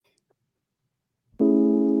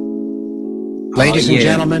Ladies and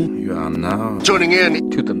gentlemen, you are now tuning in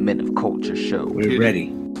to the Men of Culture Show. We're ready.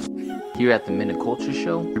 Here at the Men of Culture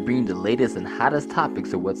Show, we bring the latest and hottest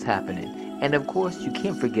topics of what's happening. And of course, you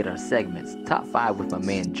can't forget our segments, Top 5 with my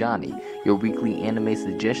man Johnny, your weekly anime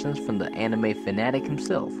suggestions from the anime fanatic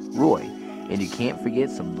himself, Roy, and you can't forget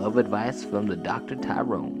some love advice from the Dr.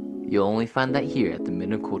 Tyrone. You'll only find that here at the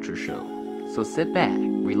Men of Culture Show. So sit back,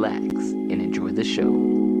 relax, and enjoy the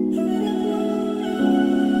show.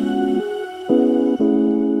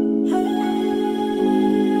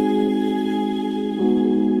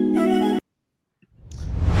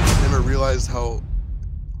 How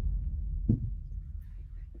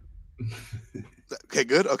okay,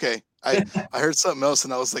 good. Okay, I heard something else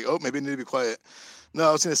and I was like, oh, maybe I need to be quiet. No,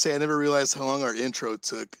 I was gonna say I never realized how long our intro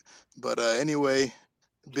took. But anyway,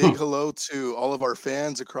 big hello to all of our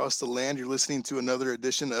fans across the land. You're listening to another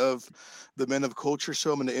edition of the Men of Culture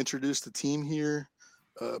Show. I'm going to introduce the team here.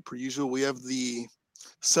 Per usual, we have the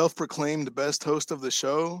self-proclaimed best host of the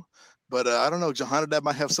show, but I don't know, Jahanadab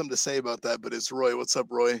might have something to say about that. But it's Roy. What's up,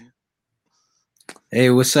 Roy? Hey,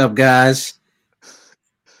 what's up, guys?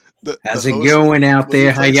 How's it going out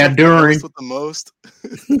there? How y'all doing? With the most.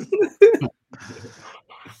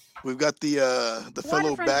 We've got the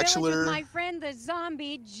fellow bachelor. My friend, the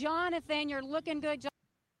zombie, Jonathan. You're looking good,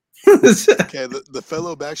 Okay, the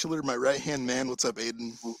fellow bachelor, my right-hand man. What's up,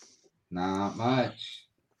 Aiden? Not much.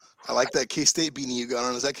 I like that K-State beanie you got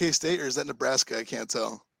on. Is that K-State or is that Nebraska? I can't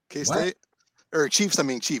tell. K-State? Or Chiefs, I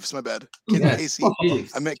mean Chiefs, my bad. KC.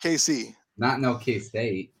 Chiefs. I meant KC. Not no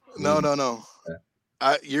K-State. No.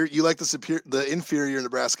 You like the inferior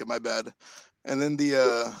Nebraska, my bad. And then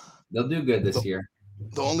they'll do good this year.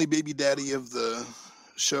 The only baby daddy of the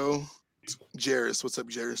show, Jairus. What's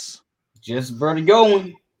up, Jairus? Just vertigo.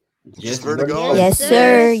 Just vertigo. Yes,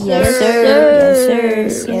 sir. Yes, sir.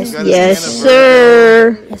 Yes, sir. Yes,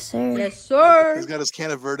 sir. Yes, sir. Yes, sir. He's got his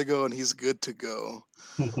can of vertigo and he's good to go.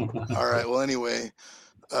 All right. Well, anyway,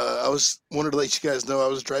 I wanted to let you guys know I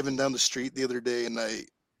was driving down the street the other day and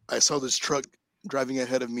I saw this truck driving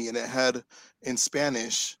ahead of me and it had in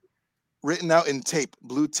Spanish written out in tape,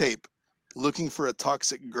 blue tape, looking for a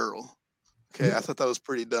toxic girl. Okay, I thought that was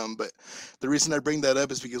pretty dumb, but the reason I bring that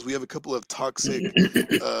up is because we have a couple of toxic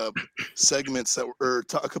segments a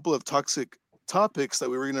couple of toxic topics that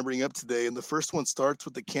we were going to bring up today, and the first one starts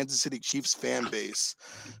with the Kansas City Chiefs fan base.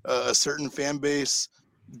 A certain fan base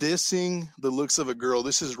dissing the looks of a girl.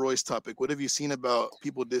 This is Roy's topic. What have you seen about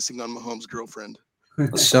people dissing on Mahomes' girlfriend?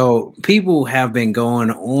 So people have been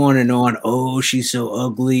going on and on. Oh, she's so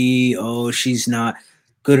ugly. Oh, she's not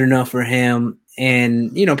good enough for him.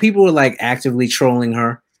 And, people were like actively trolling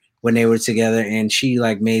her when they were together. And she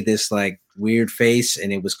like made this like weird face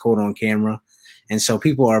and it was caught on camera. And so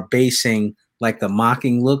people are basing like the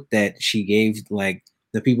mocking look that she gave like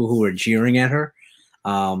the people who were jeering at her.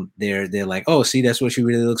 They're like, oh, see, that's what she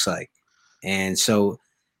really looks like. And so,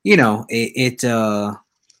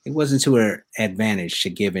 it wasn't to her advantage to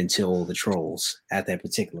give in to all the trolls at that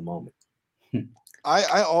particular moment.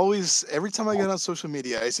 I always, every time I get on social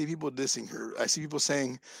media, I see people dissing her. I see people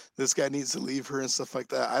saying this guy needs to leave her and stuff like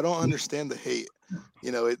that. I don't understand the hate.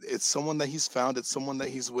 It's someone that he's found. It's someone that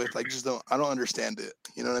he's with. I don't understand it.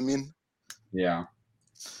 You know what I mean? Yeah.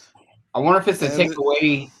 I wonder if it's a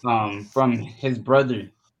takeaway from his brother,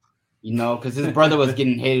 because his brother was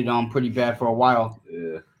getting hated on pretty bad for a while.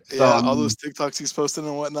 Yeah. So, all those TikToks he's posting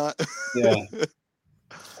and whatnot. Yeah.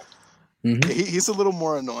 Mm-hmm. He's a little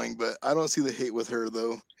more annoying, but I don't see the hate with her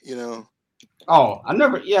though. Oh, I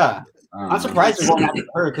never. Yeah, I'm surprised it won't happen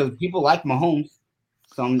to her because people like Mahomes.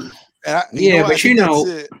 Go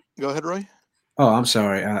ahead, Roy. Oh, I'm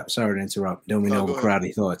sorry. Sorry to interrupt. Don't mean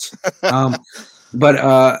overcrowded thoughts. But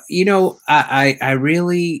I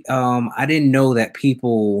really I didn't know that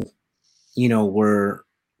people, were.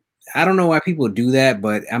 I don't know why people do that,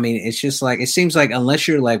 but I mean, it's just like it seems like unless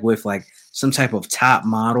you're like with like some type of top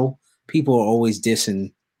model. People are always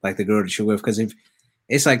dissing like the girl that you're with because if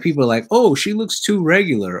it's like people are like, oh, she looks too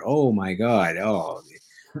regular. Oh my God. Oh,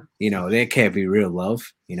 that can't be real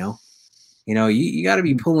love. You got to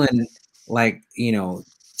be pulling like 10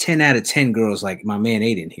 out of 10 girls like my man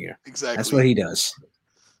Aiden here. Exactly. That's what he does.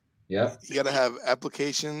 Yeah. You got to have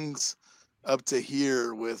applications up to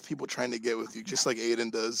here with people trying to get with you, just like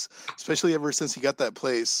Aiden does, especially ever since he got that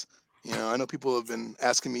place. I know people have been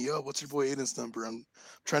asking me, yo, what's your boy Aiden's number? I'm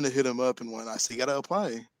trying to hit him up and when I say, you got to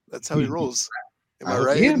apply. That's how he rolls. Am I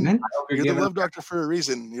right? Yeah, man. You're the love doctor for a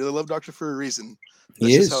reason.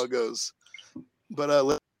 That's just how it goes. But I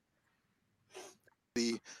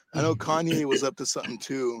know Kanye was up to something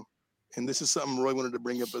too. And this is something Roy wanted to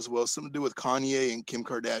bring up as well. Something to do with Kanye and Kim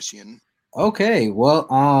Kardashian. Okay,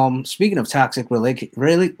 well, speaking of toxic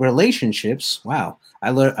relationships, wow,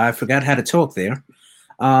 I forgot how to talk there.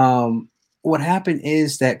 What happened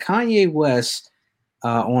is that Kanye West,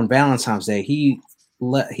 on Valentine's Day, he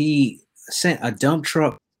sent a dump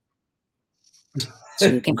truck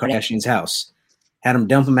to Kim Kardashian's house, had him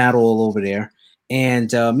dump him out all over there, and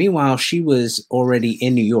meanwhile, she was already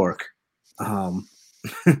in New York,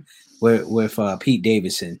 with Pete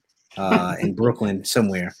Davidson, in Brooklyn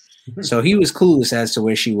somewhere. So he was clueless as to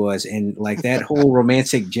where she was, and like that whole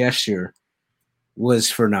romantic gesture was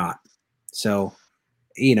for naught. So,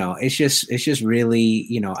 it's just really,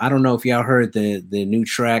 I don't know if y'all heard the new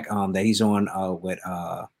track that he's on with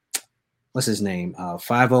what's his name,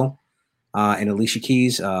 5-0 and Alicia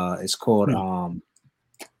Keys. It's called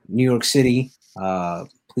New York City.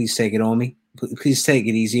 Please take it on me. Please take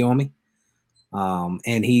it easy on me.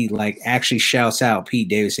 And he like actually shouts out Pete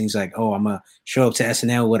Davidson. He's like, "Oh, I'm gonna show up to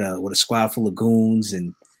SNL with a squad full of goons,"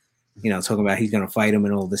 and talking about he's gonna fight him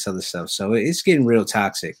and all this other stuff. So it's getting real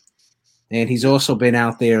toxic. And he's also been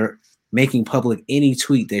out there making public any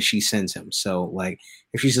tweet that she sends him. So like,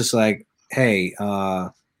 if she's just like, "Hey,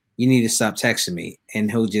 you need to stop texting me," and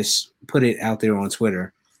he'll just put it out there on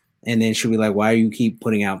Twitter, and then she'll be like, "Why do you keep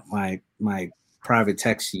putting out my private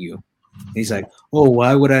text to you?" He's like, "Oh,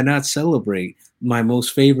 why would I not celebrate my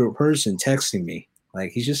most favorite person texting me?"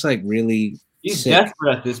 Like, he's just like really. He's sick.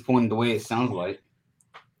 desperate at this point. The way it sounds like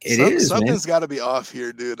Something's got to be off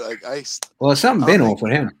here, dude. Like well, something been off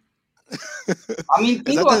with him. I mean,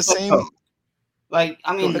 think about the same. Though. Like,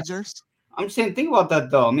 I mean, I'm saying, think about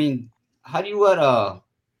that though. I mean, how do you let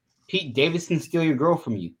Pete Davidson steal your girl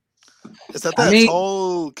from you? Is that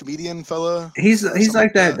tall comedian fella? He's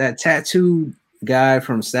like that tattooed guy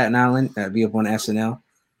from Staten Island that be up on SNL.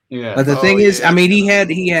 Yeah. But the thing is, I mean, he had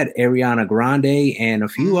Ariana Grande and a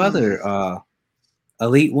few other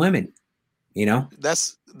elite women.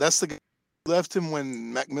 That's the guy who left him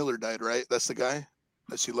when Mac Miller died, right? That's the guy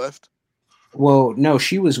that she left. Well, no,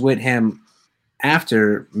 she was with him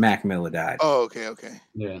after Mac Miller died. Oh, okay.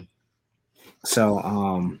 Yeah.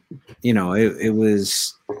 So, it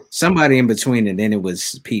was somebody in between, and then it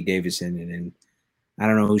was Pete Davidson, and then I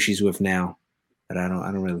don't know who she's with now. But I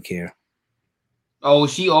don't really care. Oh,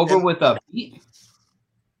 is she over with Pete?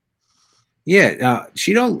 Yeah,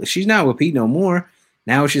 she's not with Pete no more.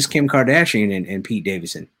 Now it's just Kim Kardashian and Pete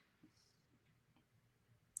Davidson.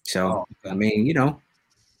 So I mean,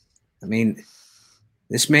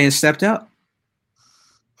 this man stepped up.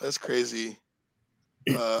 That's crazy.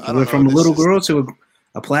 He went from a little girl to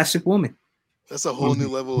a plastic woman. That's a whole new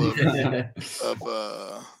level of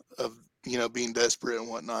being desperate and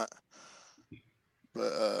whatnot.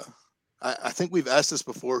 But I think we've asked this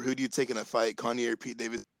before. Who do you take in a fight, Kanye or Pete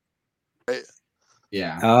Davidson? Right?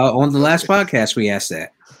 Yeah. On the last podcast, we asked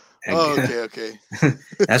that. Oh, okay.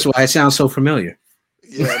 That's why it sounds so familiar.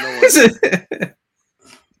 Yeah, no one.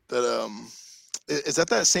 But is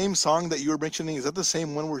that same song that you were mentioning? Is that the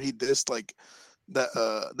same one where he dissed like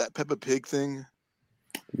that Peppa Pig thing?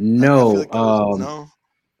 No. Like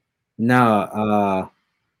no.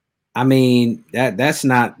 I mean, that's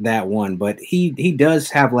not that one, but he does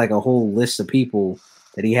have like a whole list of people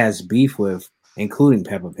that he has beef with, including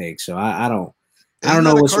Peppa Pig. So I don't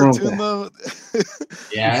know what's wrong with that.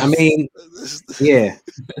 Yeah. I mean, yeah.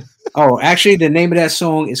 Oh, actually, the name of that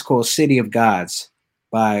song is called "City of Gods"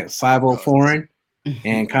 by 5-0 Foreign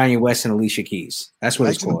and Kanye West and Alicia Keys. That's what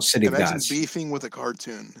it's called, "City of Gods." Beefing with a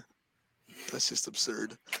cartoon. That's just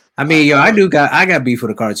absurd. I mean, I got beef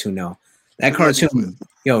with a cartoon though. That cartoon,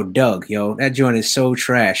 Doug, that joint is so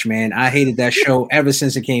trash, man. I hated that show ever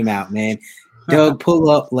since it came out, man. Doug, pull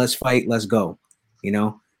up, let's fight, let's go.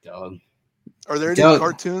 Doug. Are there any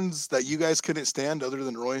cartoons that you guys couldn't stand other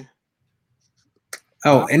than Roy?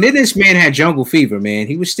 Oh, and then this man had jungle fever, man.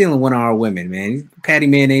 He was stealing one of our women, man. Patty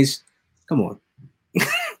Mayonnaise. Come on.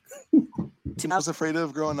 I was afraid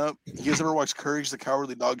of growing up. You guys ever watched Courage the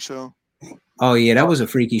Cowardly Dog Show? Oh, yeah, that was a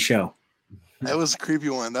freaky show. That was a creepy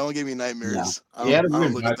one. That one gave me nightmares. Yeah. I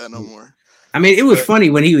don't look at that no more. I mean, it was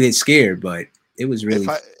funny when he would get scared, but it was really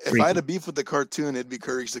if I had a beef with the cartoon, it'd be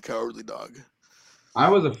Courage the Cowardly Dog. I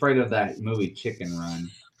was afraid of that movie Chicken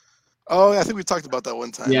Run. Oh, I think we talked about that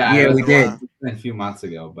one time. Yeah, we did. A few months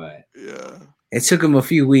ago, but yeah. It took him a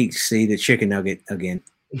few weeks to see the chicken nugget again.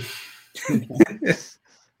 You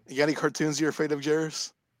got any cartoons you're afraid of,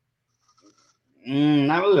 Jairus?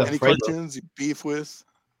 Not really any afraid cartoons you beef with?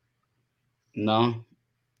 No.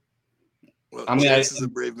 Well, I mean, this is a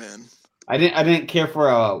brave man. I didn't care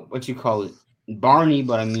for what you call it, Barney,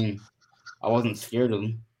 but I mean, I wasn't scared of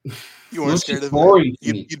him. You weren't scared of him?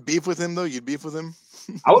 You'd beef with him though. You'd beef with him.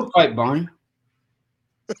 I would fight Barney.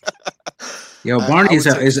 Yo, Barney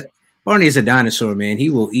is a dinosaur, man. He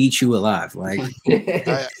will eat you alive. Like,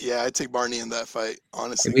 I take Barney in that fight.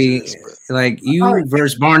 Honestly, like you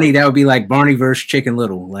versus Barney, that would be like Barney versus Chicken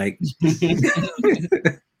Little. Like,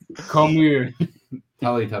 come here.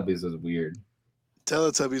 Teletubbies was weird.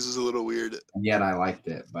 Teletubbies was a little weird. Yet I liked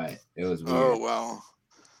it, but it was weird. Oh wow.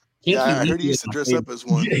 Yeah, I heard he used to dress up as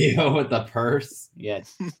one. Yo, with the purse.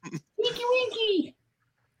 Yes. Winky Winky.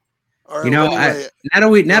 Right, you know,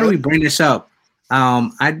 anyway, now that we bring this up,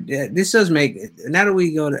 this does make. Now that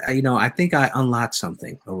we go to, you know, I think I unlocked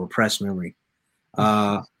something, a repressed memory.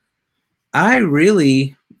 I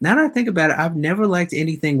really, now that I think about it, I've never liked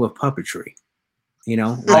anything with puppetry. You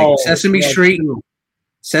know, like Sesame Street.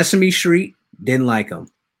 Sesame Street, didn't like them.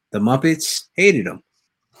 The Muppets, hated them.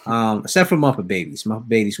 Except for Muppet Babies. Muppet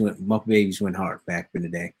Babies went hard back in the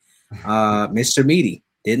day. Mr. Meaty,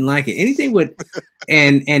 didn't like it. Anything with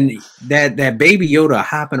and that Baby Yoda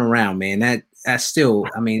hopping around, man. That still,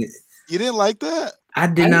 I mean, you didn't like that? I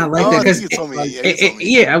did not like that because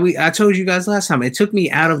I told you guys last time. It took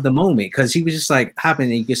me out of the moment because he was just like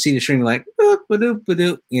hopping, and you could see the string like,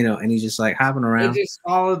 you know, and he's just like hopping around. It just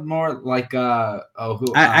followed more like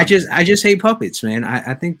I just hate puppets, man.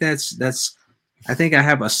 I think that's I think I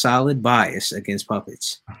have a solid bias against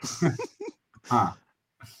puppets. Huh?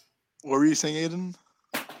 What were you saying, Aiden?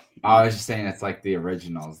 I was just saying it's like the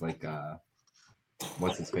originals, like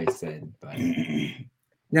what's his face said, but.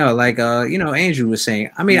 No, like you know, Andrew was saying.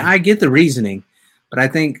 I mean, I get the reasoning, but I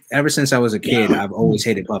think ever since I was a kid, I've always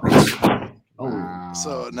hated puppets. Oh,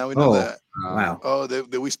 so now we know that. Wow. Oh,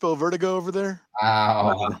 did we spell vertigo over there?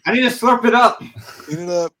 Wow. I need to slurp it up. Clean it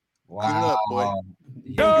up. Wow. Clean it up, boy.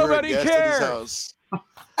 Nobody cares.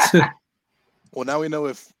 Well, now we know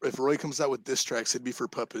if Roy comes out with diss tracks, it'd be for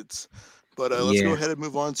puppets. But let's go ahead and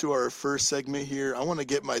move on to our first segment here. I want to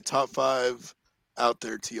get my top 5 out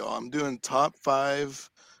there to y'all. I'm doing top 5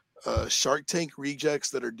 Shark Tank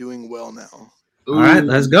rejects that are doing well now. All right,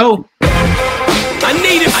 let's go. I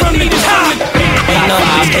need it from the top. Ain't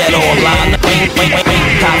nothing dead or alive.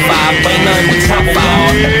 Top 5, ain't nothing top 5.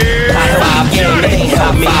 Top 5, yeah, it ain't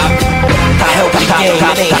help me. I help the game,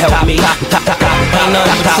 it ain't help me. Ain't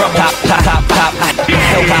nothing top. Help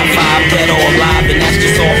top 5, dead or alive, and that's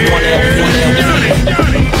just off one L.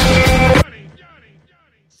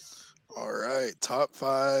 All right, top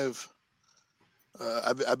 5.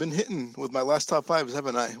 I've been hitting with my last top 5s,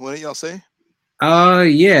 haven't I? What did y'all say?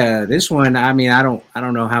 Yeah, this one. I mean, I don't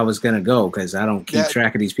know how it's gonna go because I don't keep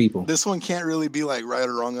track of these people. This one can't really be like right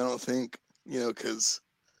or wrong. I don't think, you know, because.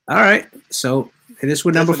 All right, so this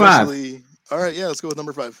with number 5. All right, yeah, let's go with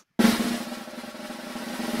number 5.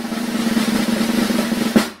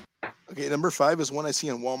 Okay, number 5 is one I see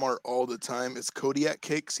in Walmart all the time. It's Kodiak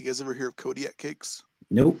cakes. You guys ever hear of Kodiak cakes?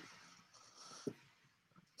 Nope.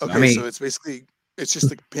 Okay, so it's basically. It's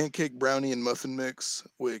just a pancake brownie and muffin mix,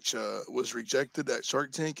 which was rejected at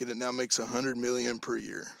Shark Tank, and it now makes $100 million per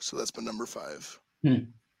year. So that's my number 5.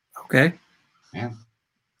 Okay. Yeah.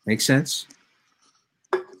 Makes sense.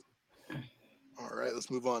 All right,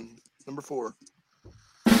 let's move on. Number 4.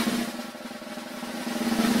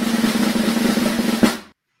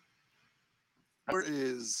 Number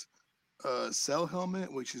is Cell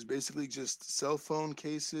Helmet, which is basically just cell phone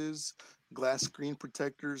cases, glass screen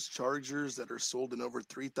protectors, chargers that are sold in over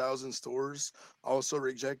 3,000 stores. Also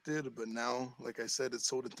rejected, but now, like I said, it's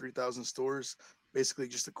sold in 3,000 stores. Basically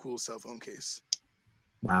just a cool cell phone case.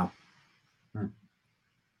 Wow.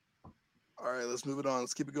 All right, let's move it on.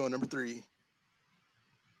 Let's keep it going. Number 3.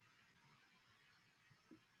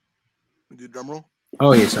 We do drum roll?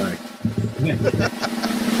 Oh, yeah, sorry.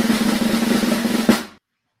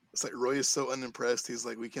 It's like Roy is so unimpressed. He's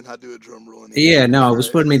like, we cannot do a drum roll anymore. Yeah, no, it was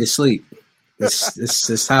putting me to sleep.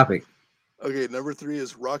 This topic. Okay, number 3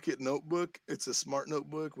 is Rocket Notebook. It's a smart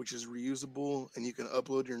notebook, which is reusable, and you can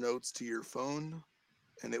upload your notes to your phone.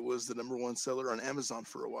 And it was the number 1 seller on Amazon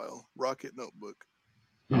for a while. Rocket Notebook.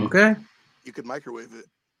 Okay. You could microwave it.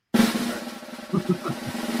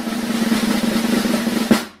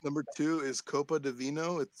 Number 2 is Copa di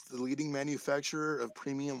Vino. It's the leading manufacturer of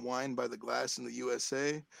premium wine by the glass in the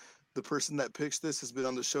USA. The person that pitched this has been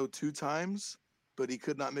on the show 2 times, but he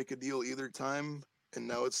could not make a deal either time. And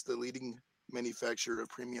now it's the leading manufacturer of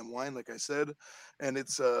premium wine, like I said. And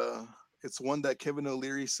it's one that Kevin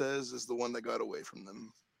O'Leary says is the one that got away from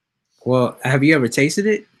them. Well, have you ever tasted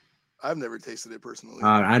it? I've never tasted it personally.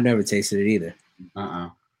 I've never tasted it either.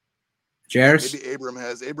 Jairus? Maybe Abram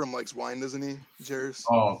has. Abram likes wine, doesn't he, Jairus?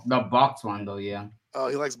 Oh, the box wine, though, yeah. Oh,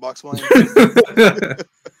 he likes box wine?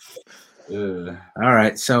 All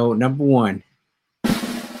right, so number 1.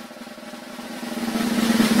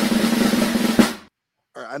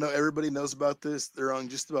 All right, I know everybody knows about this. They're on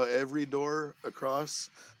just about every door across.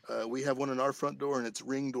 We have one in our front door, and it's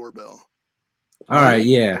Ring doorbell. All right,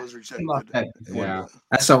 yeah. That was rejected. Yeah.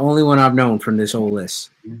 That's the only one I've known from this whole list.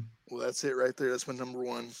 Well, that's it right there. That's my number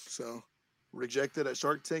one. So rejected at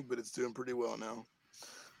Shark Tank, but it's doing pretty well now.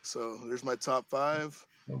 So there's my top 5.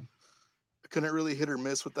 I couldn't really hit or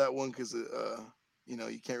miss with that one because you know,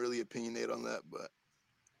 you can't really opinionate on that, but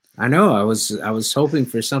I know I was hoping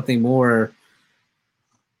for something more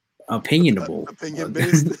opinionable,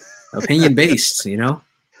 opinion based. You know,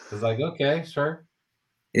 it's like, okay, sure.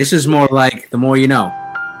 This is more like the more you know.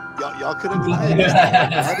 Y'all could have denied it. I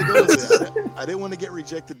had to go with it. I didn't want to get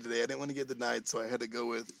rejected today. I didn't want to get denied, so I had to go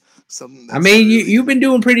with something. I mean, you've been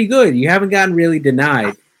doing pretty good. You haven't gotten really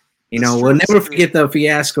denied. You know, we'll never forget the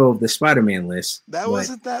fiasco of the Spider-Man list. That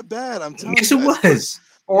wasn't that bad. I'm telling you. Yes, it was.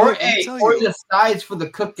 Or the sides for the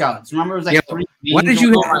cookouts. Remember, it was like 3 beans. What did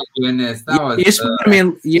you? Oh my goodness, that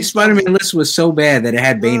was your Spider-Man list was so bad that it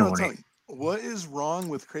had Bane on it. What is wrong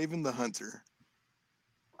with Kraven the Hunter?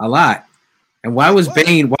 A lot. And why was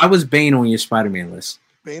Bane? Why was Bane on your Spider-Man list?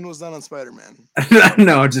 Bane was not on Spider-Man.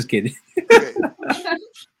 No, I'm just kidding. Okay.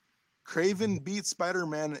 Kraven beat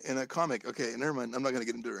Spider-Man in a comic. Okay, never mind. I'm not gonna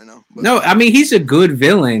get into it right now. No, I mean he's a good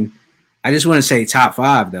villain. I just want to say top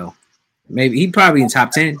 5 though. Maybe he'd probably in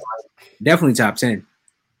top 10. Definitely top 10,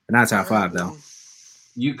 but not top 5 though.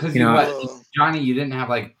 Because you know, Johnny, you didn't have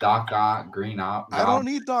like Doc Ock, Green Ock. I don't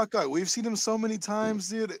need Doc Ock. We've seen him so many times,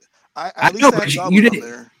 dude. I know, but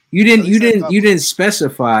you didn't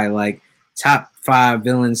specify like top 5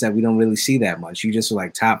 villains that we don't really see that much. You just were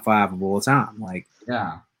like top 5 of all time. Like,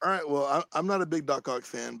 yeah. All right. Well, I'm not a big Doc Ock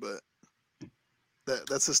fan, but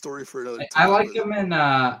that's a story for another time. I like him in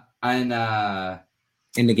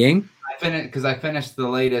the game. I finished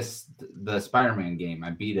the Spider-Man game. I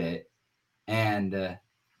beat it, and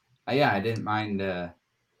yeah, I didn't mind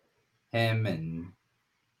him and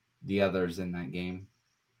the others in that game.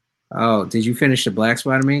 Oh, did you finish the Black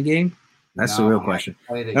Spider-Man game? That's the real question.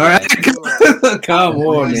 All right, come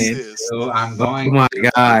on, man. So I'm going. Oh my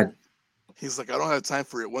God. He's like, I don't have time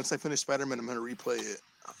for it. Once I finish Spider-Man, I'm going to replay it.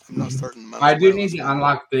 I'm not starting. I do need to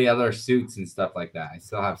unlock the other suits and stuff like that. I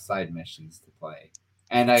still have side missions to play,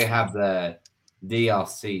 and I have the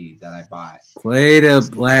DLC that I bought. Play the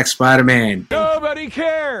Black Spider-Man. Nobody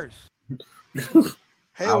cares.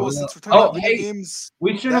 Hey, well, since we're talking about video games,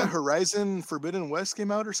 we should have Horizon Forbidden West came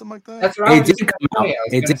out or something like that. That's right. It did come out.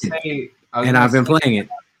 It did, and I've been playing it.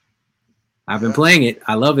 I've been playing it.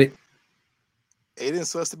 I love it.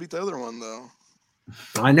 Aiden's supposed to beat the other one, though.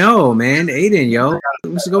 I know, man. Aiden, yo.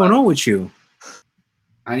 What's going on with you?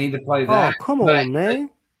 I need to play that. Oh, come on,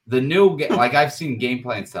 man. The new game, like I've seen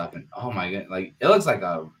gameplay and stuff, and oh my god, like it looks like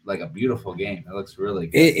a beautiful game. It looks really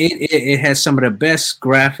good. It has some of the best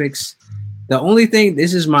graphics. The only thing,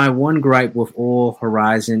 this is my one gripe with all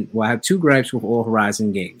Horizon. Well, I have 2 gripes with all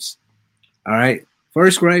Horizon games. All right.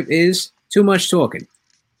 First gripe is too much talking.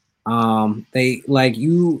 They like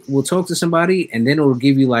you will talk to somebody and then it'll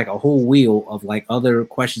give you like a whole wheel of like other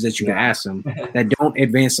questions that you can ask them that don't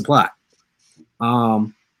advance the plot.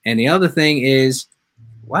 And the other thing is,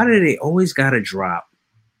 why do they always gotta drop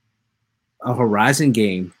a Horizon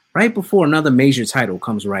game right before another major title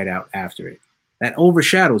comes right out after it? That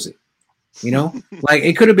overshadows it. You know, like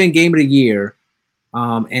it could have been Game of the Year.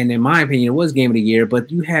 And in my opinion, it was Game of the Year, but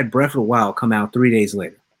you had Breath of the Wild come out 3 days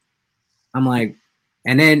later. I'm like,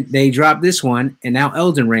 and then they dropped this one, and now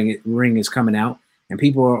Elden Ring is coming out, and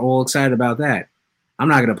people are all excited about that. I'm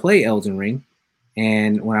not going to play Elden Ring.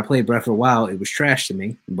 And when I played Breath of the Wild, it was trash to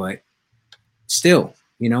me. But still,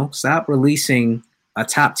 you know, stop releasing a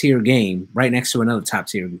top tier game right next to another top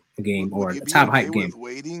tier game or a top hype game.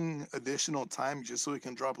 Waiting additional time just so it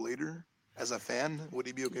can drop later. As a fan, would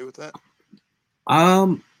you be okay with that?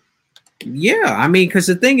 Yeah. I mean, because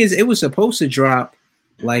the thing is, it was supposed to drop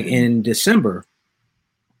like in December,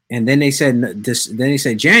 and then they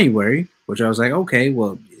said January, which I was like, okay,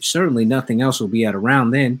 well, certainly nothing else will be out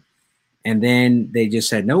around then. And then they just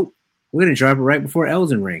said, nope, we're gonna drop it right before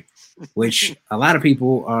Elden Ring, which a lot of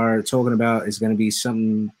people are talking about is going to be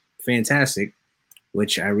something fantastic,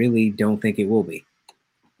 which I really don't think it will be.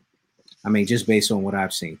 I mean, just based on what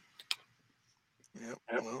I've seen.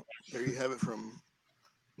 Well, there you have it from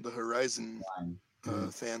the Horizon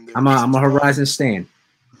fan. There. I'm a Horizon stan.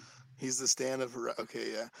 He's the stan of Horizon.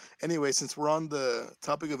 Okay, yeah. Anyway, since we're on the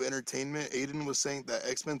topic of entertainment, Aiden was saying that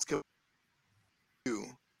X-Men's coming.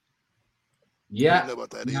 Yeah. Know about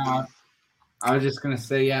that, no, I was just gonna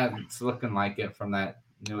say, yeah, it's looking like it from that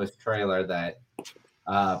newest trailer that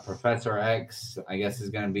Professor X, I guess, is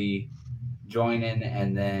gonna be joining,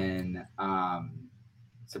 and then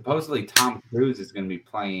supposedly Tom Cruise is going to be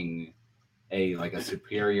playing a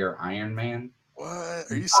superior Iron Man. What?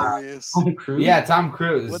 Are you serious? Tom Cruise? Yeah, Tom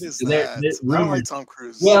Cruise. What is that? I don't like Tom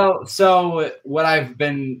Cruise. Well, so what I've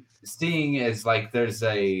been seeing is like there's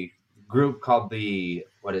a group called the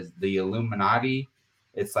Illuminati.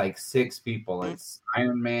 It's like 6 people. It's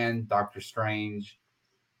Iron Man, Doctor Strange,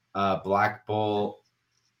 Black Bolt,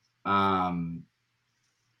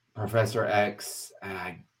 Professor X.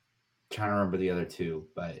 I'm trying to remember the other 2,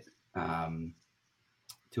 but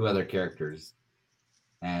 2 other characters.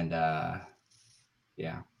 And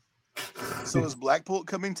yeah. So is Black Bolt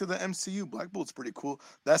coming to the MCU? Black Bolt's pretty cool.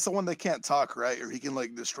 That's the one that can't talk, right? Or he can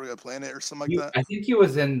like destroy a planet or something like that. I think he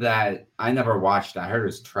was in that. I never watched it. I heard it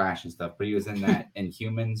was trash and stuff, but he was in that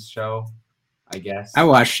Inhumans show, I guess. I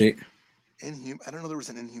watched it. I don't know there was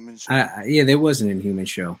an Inhuman show. Yeah, there was an Inhuman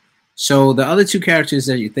show. So the other 2 characters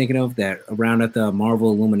that you're thinking of that are around at the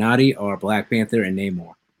Marvel Illuminati are Black Panther and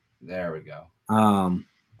Namor. There we go.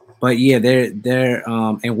 But yeah, they're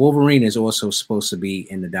and Wolverine is also supposed to be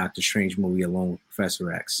in the Doctor Strange movie along with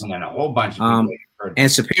Professor X. And then a whole bunch of people.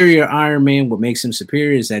 And Superior Iron Man, what makes him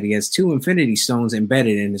superior is that he has 2 Infinity Stones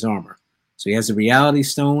embedded in his armor. So he has the Reality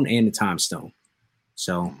Stone and the Time Stone.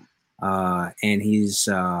 So and he's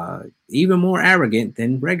even more arrogant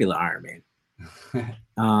than regular Iron Man.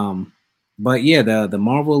 But yeah, the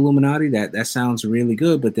Marvel Illuminati, that sounds really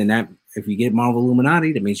good. But then that if you get Marvel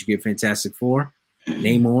Illuminati, that means you get Fantastic Four,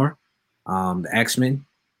 Namor, the X-Men.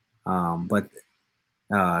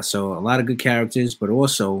 So a lot of good characters, but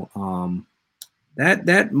also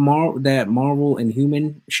that Marvel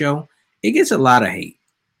Inhuman show, it gets a lot of hate.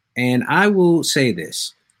 And I will say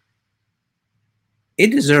this.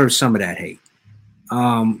 It deserves some of that hate.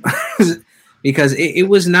 Because it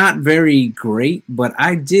was not very great, but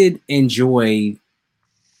I did enjoy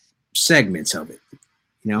segments of it.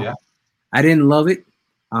 You know, I didn't love it.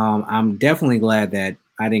 I'm definitely glad that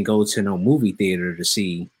I didn't go to no movie theater to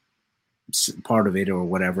see part of it or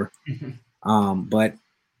whatever. But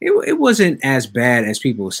it wasn't as bad as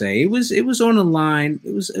people say. It was on the line.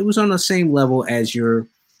 It was on the same level as your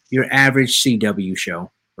average CW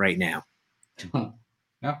show right now.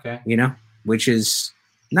 Okay, you know, which is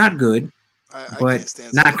not good. But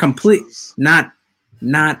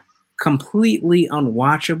not completely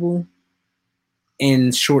unwatchable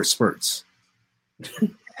in short spurts.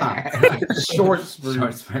 Short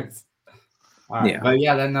spurts. Yeah, but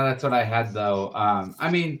yeah, that's what I had though.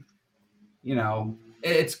 I mean, you know,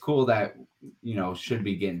 it's cool that should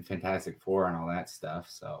be getting Fantastic Four and all that stuff.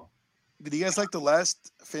 So, did you guys like the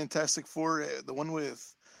last Fantastic Four, the one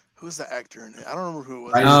with? Who's the actor in it? I don't remember who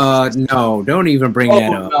it was. No, don't even bring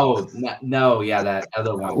that up. No, yeah, that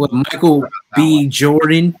other one. With Michael B.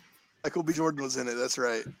 Jordan. Michael B. Jordan was in it. That's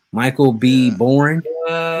right. Michael B. Bourne.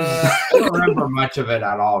 I don't remember much of it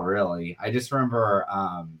at all, really. I just remember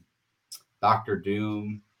Dr.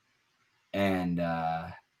 Doom and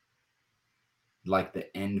like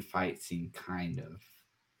the end fight scene, kind of.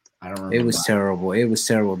 I don't remember. It was terrible. It was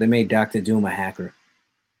terrible. They made Dr. Doom a hacker.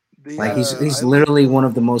 Like he's literally one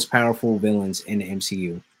of the most powerful villains in the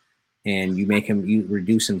MCU, and you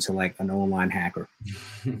reduce him to like an online hacker.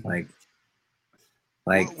 like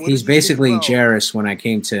what he's basically Jarrus when I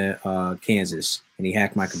came to Kansas and he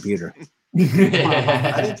hacked my computer.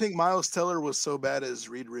 I didn't think Miles Teller was so bad as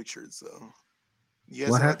Reed Richards though. You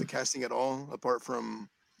guys like the casting at all apart from?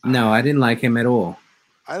 No, I didn't like him at all.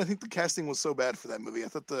 I don't think the casting was so bad for that movie. I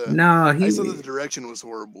thought the direction was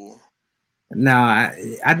horrible. No,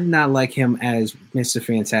 I did not like him as Mr.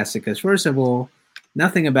 Fantastic because, first of all,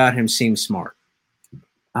 nothing about him seemed smart.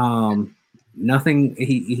 Nothing.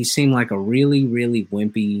 He seemed like a really, really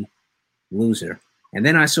wimpy loser. And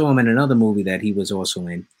then I saw him in another movie that he was also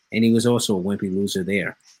in, and he was also a wimpy loser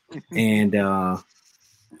there. And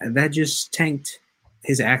that just tanked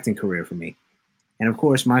his acting career for me. And, of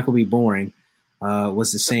course, Michael B. Boring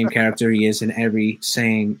was the same character he is in every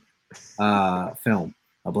same film.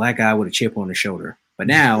 A black guy with a chip on his shoulder. But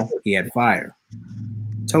now he had fire.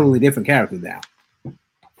 Totally different character now.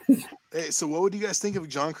 Hey, so what would you guys think of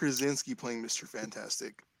John Krasinski playing Mr.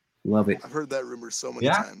 Fantastic? Love it. I've heard that rumor so many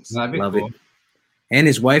times. Love it. And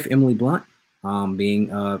his wife, Emily Blunt,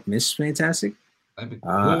 being Miss Fantastic.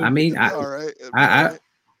 I mean, I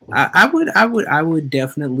would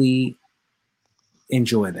definitely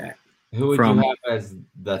enjoy that. Who would you have as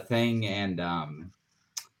the Thing and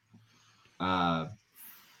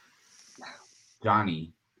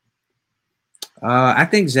Johnny? I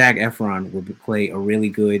think Zac Efron would play a really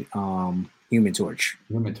good Human Torch.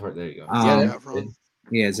 Human Torch, there you go.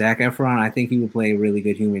 Zac Efron. I think he would play a really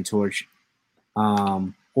good Human Torch. Or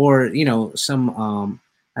some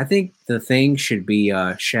I think the thing should be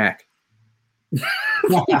Shaq.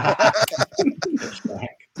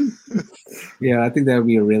 Yeah, I think that would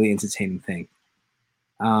be a really entertaining thing.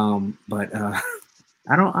 But I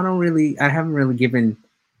haven't really given.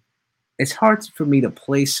 It's hard for me to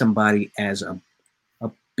place somebody as a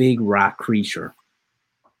big rock creature,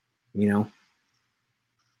 you know.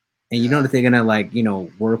 And you know that they're gonna like, you know,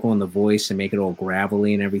 work on the voice and make it all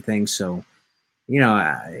gravelly and everything. So, you know,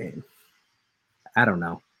 I don't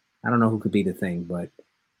know. I don't know who could be the thing, but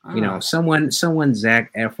you know, someone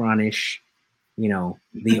Zac Efron-ish, you know,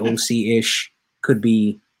 the OC-ish could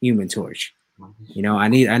be Human Torch. You know, I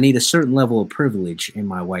need a certain level of privilege in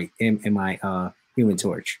my Human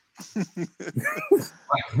Torch.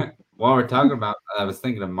 While we're talking about, I was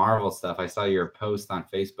thinking of Marvel stuff. I saw your post on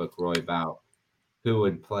Facebook, Roy, about who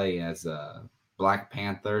would play as Black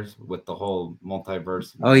Panthers with the whole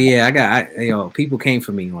multiverse. Oh yeah, people came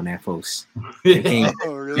for me on that post. They came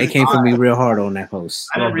for me real hard on that post.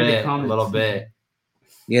 A little bit.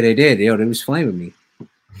 Yeah, they did. Yo, they was flaming me.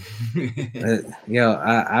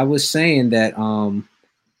 I was saying that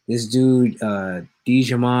this dude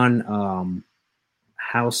Djimon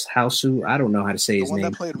Hounsou, I don't know how to say his name. The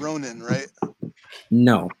one that played Ronan, right?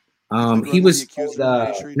 No. He was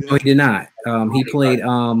no, he did not. He played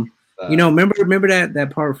you know, remember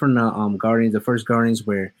that part from the Guardians, the first Guardians,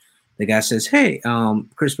 where the guy says, "Hey,"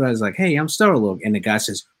 Chris Pratt is like, "Hey, I'm Star-Lord," and the guy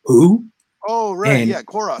says, "Who?" Oh, right, and,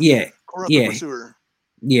 Korath. Korath the Pursuer.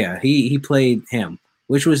 Yeah, he played him,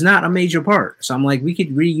 which was not a major part. So I'm like, we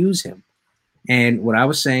could reuse him. And what I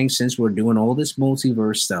was saying, since we're doing all this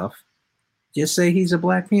multiverse stuff, just say he's a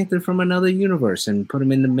Black Panther from another universe and put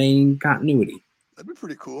him in the main continuity. That'd be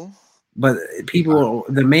pretty cool. But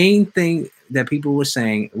the main thing that people were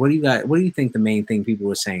saying, what do you think the main thing people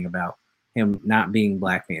were saying about him not being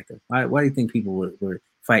Black Panther? Why do you think people were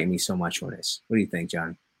fighting me so much on this? What do you think,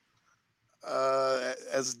 Johnny? Are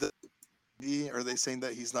they saying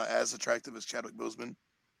that he's not as attractive as Chadwick Boseman?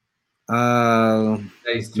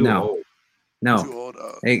 He's too old. No. Too old.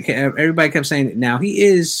 Everybody kept saying now he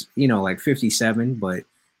is, you know, like 57, but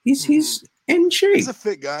he's in shape. He's a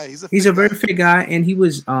fit guy. He's a very fit guy, and he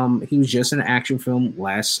was just in an action film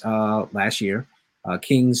last year,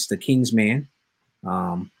 the King's Man,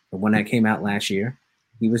 the one that came out last year.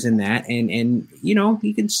 He was in that, and you know,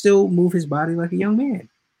 he can still move his body like a young man.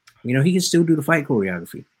 You know, he can still do the fight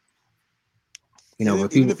choreography. You know,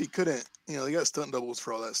 even if he couldn't, you know, they got stunt doubles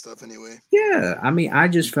for all that stuff anyway. Yeah, I mean, I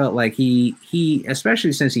just felt like he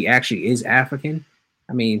especially since he actually is African,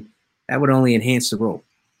 I mean, that would only enhance the role.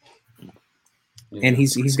 Yeah. And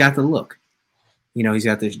he's got the look. You know, he's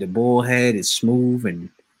got the bull head, it's smooth, and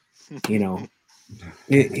you know,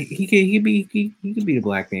 he could be the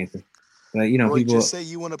Black Panther. But you know, Roy, people just say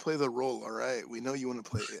you want to play the role, all right? We know you want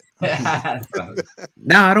to play it.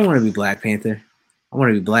 No, I don't want to be Black Panther. I want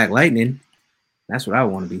to be Black Lightning. That's what I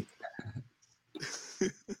want to be.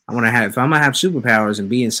 I want to have, if I'm gonna have superpowers and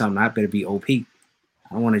be in something, I better be OP. I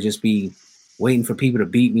want to just be waiting for people to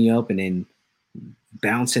beat me up and then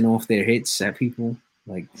bouncing off their hits at people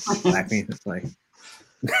like Black Panther play.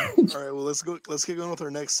 All right, well, let's get going with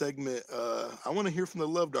our next segment. I want to hear from the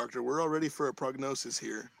Love Doctor. We're all ready for a prognosis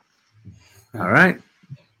here. All right.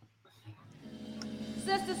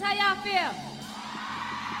 Sisters, how y'all feel?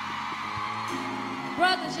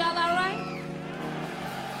 Brothers, y'all all right?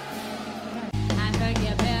 I think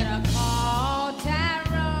you better call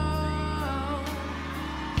Tyrone.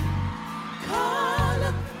 Call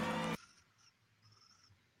him.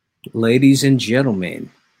 Ladies and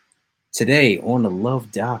gentlemen, today on the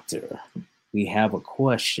Love Doctor, we have a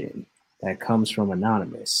question that comes from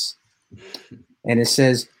Anonymous. And it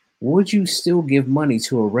says, would you still give money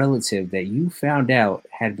to a relative that you found out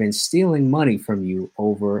had been stealing money from you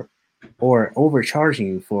or overcharging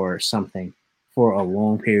you for something for a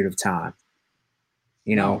long period of time?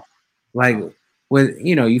 You know, like with,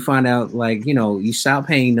 you know, you find out, like, you know, you stop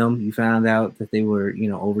paying them, you found out that they were, you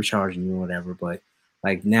know, overcharging you or whatever, but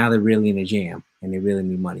like now they're really in a jam and they really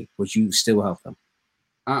need money. Would you still help them?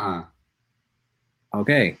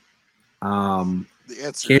 Okay. The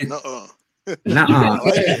answer is nuh-uh. Nuh-uh.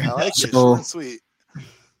 I like it. So, Sweet.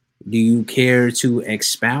 Do you care to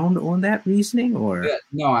expound on that reasoning, or? Yeah,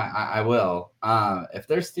 no, I will. If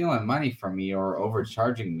they're stealing money from me or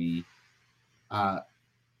overcharging me,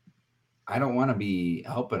 I don't want to be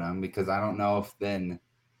helping them because I don't know if then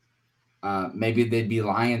maybe they'd be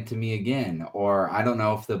lying to me again, or I don't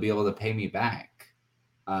know if they'll be able to pay me back.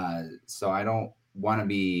 So I don't want to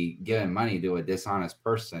be giving money to a dishonest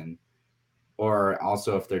person, or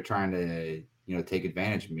also if they're trying to, you know, take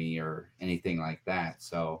advantage of me or anything like that.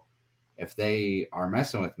 So if they are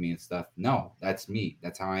messing with me and stuff, no, that's me.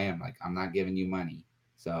 That's how I am. Like, I'm not giving you money.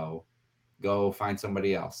 So go find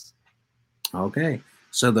somebody else. Okay.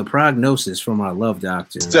 So the prognosis from our love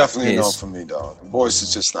doctor It's definitely a no for me, dog. Voice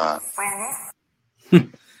is just not.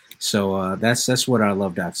 So that's what our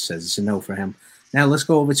love doctor says. It's a no for him. Now let's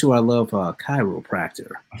go over to our love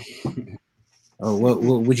chiropractor. What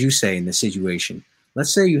would you say in this situation?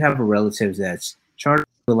 Let's say you have a relative that's charging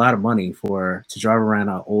a lot of money to drive around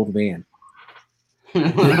an old van. No,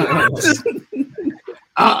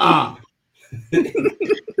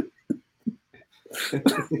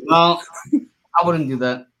 I wouldn't do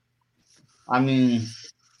that. I mean,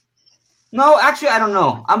 no, actually, I don't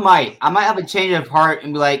know. I might have a change of heart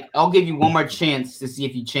and be like, I'll give you one more chance to see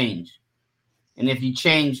if you change. And if you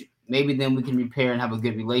change, maybe then we can repair and have a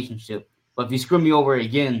good relationship. But if you screw me over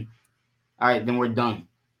again, all right, then we're done.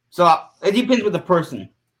 So it depends with the person.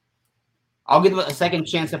 I'll give them a second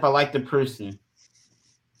chance if I like the person.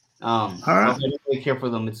 All right. If I don't really care for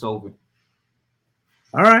them, it's over.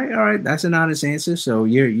 All right. That's an honest answer. So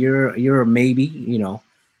you're a maybe. You know.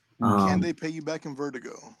 Can they pay you back in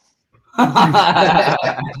Vertigo?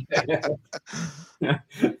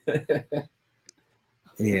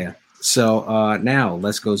 Yeah. So now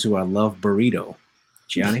let's go to our love burrito,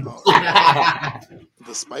 Johnny.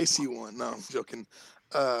 The spicy one. No, I'm joking.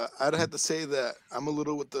 I'd have to say that I'm a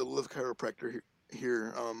little with the love chiropractor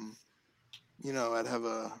here. You know, I'd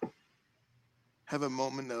have a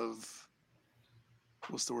moment of,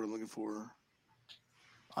 what's the word I'm looking for?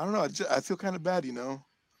 I don't know. I feel kind of bad, you know,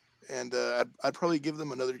 and I'd probably give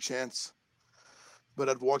them another chance, but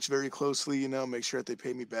I'd watch very closely, you know, make sure that they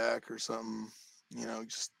pay me back or something, you know,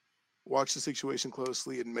 just watch the situation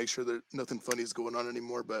closely and make sure that nothing funny is going on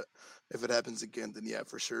anymore. But if it happens again, then yeah,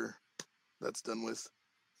 for sure, that's done with.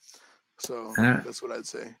 So that's what I'd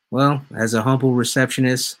say. Well, as a humble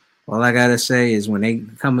receptionist, all I gotta say is when they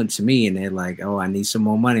come to me and they're like, "Oh, I need some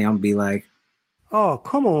more money," I'm gonna be like, "Oh,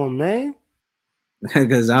 come on, man,"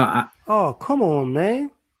 because "Oh, come on,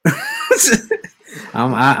 man."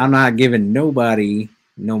 I'm not giving nobody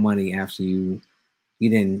no money after you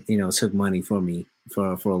didn't, you know, took money from me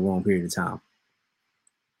for a long period of time,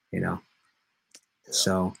 you know. Yeah.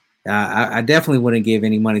 So I definitely wouldn't give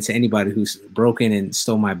any money to anybody who's broken and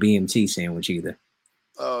stole my BMT sandwich either.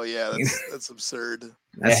 Oh yeah, that's absurd.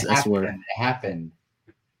 That's where it happened.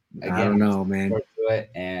 Again, I don't know, man.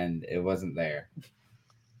 And it wasn't there.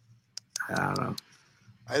 I don't know.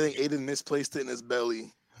 I think Aiden misplaced it in his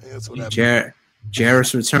belly. I think that's what happened.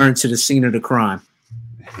 Jairus returned to the scene of the crime.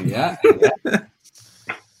 Yeah.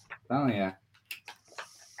 Oh yeah.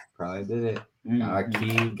 Probably did it. Got a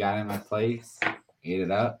key, got in my place, ate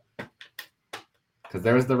it up. Because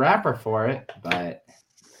there was the wrapper for it, but.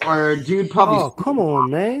 Or dude probably. Oh, come on,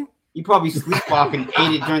 man. You probably sleepwalk and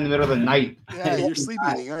ate it during the middle of the night. Yeah, you're sleep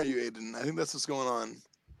eating, aren't you, Aiden? I think that's what's going on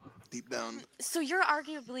deep down. So you're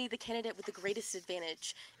arguably the candidate with the greatest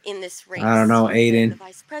advantage in this race. I don't know, Aiden. The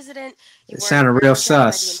vice president. It sounded real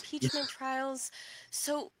sus. The impeachment trials.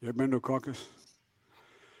 So. You ever been to a caucus?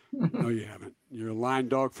 No, you haven't. You're a lying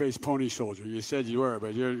dog-faced pony soldier. You said you were,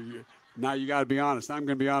 but you're now you got to be honest. I'm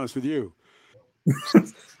going to be honest with you.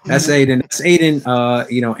 That's Aiden. That's Aiden.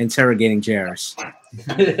 You know, interrogating Jairus.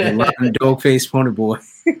 Lying dog-faced pony boy.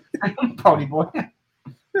 Pony boy.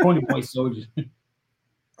 Pony boy soldier.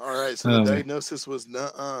 All right. So the diagnosis was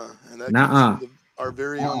nuh-uh, and that comes from our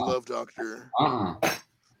very own love doctor. All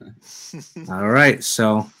right.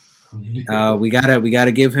 So. We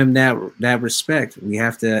gotta give him that respect. We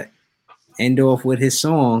have to end off with his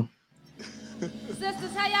song.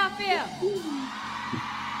 Sisters, how y'all feel?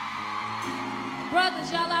 Brothers,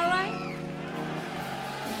 y'all all right?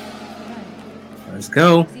 Let's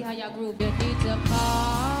go. See how y'all groove. You need to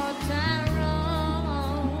call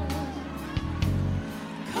Tyrone.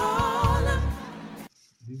 Call him.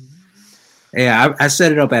 Yeah, I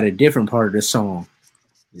set it up at a different part of the song.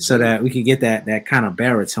 So that we could get that kind of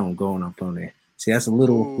baritone going up on there. See, that's a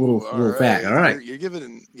little fact. All right, you're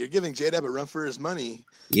giving J-Dab a run for his money.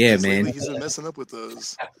 Yeah, man. He's been messing up with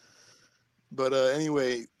those. But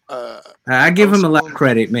anyway, I give him a lot of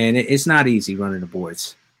credit, man. It's not easy running the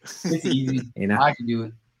boards. It's easy. You know, I can do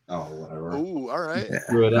it. Oh, whatever. Oh, all right. Yeah.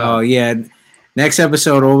 Oh yeah. Next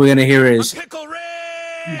episode, all we're gonna hear is.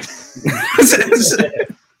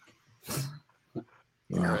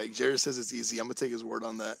 All right, Jared says it's easy. I'm gonna take his word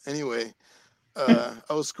on that. Anyway, I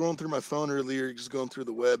was scrolling through my phone earlier, just going through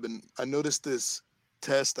the web, and I noticed this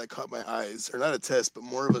test that caught my eyes, or not a test, but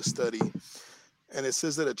more of a study. And it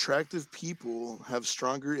says that attractive people have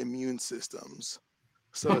stronger immune systems.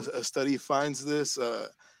 So a study finds this.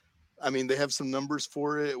 I mean, they have some numbers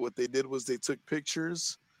for it. What they did was they took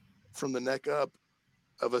pictures from the neck up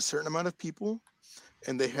of a certain amount of people,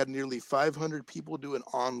 and they had nearly 500 people do an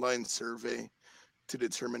online survey to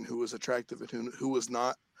determine who was attractive and who was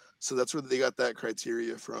not. So that's where they got that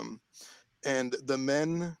criteria from. And the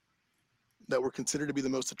men that were considered to be the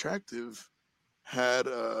most attractive had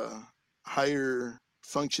higher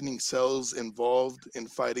functioning cells involved in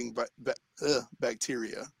fighting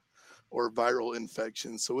bacteria or viral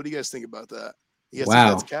infections. So what do you guys think about that? You guys think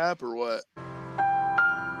that's cap or what?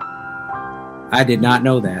 I did not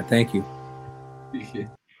know that. Thank you.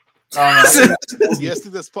 Yes,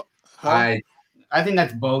 think that's. I think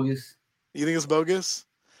that's bogus. You think it's bogus?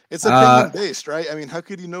 It's opinion based, right? I mean, how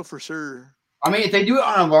could you know for sure? I mean, if they do it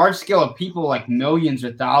on a large scale of people, like millions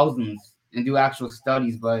or thousands, and do actual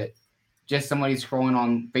studies, but just somebody scrolling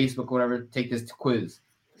on Facebook or whatever, take this quiz.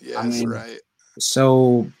 Yeah, I mean, right.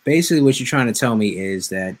 So basically, what you're trying to tell me is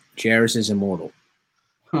that Jairus is immortal.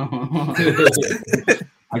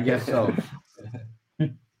 I guess so.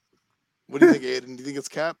 What do you think, Aiden? Do you think it's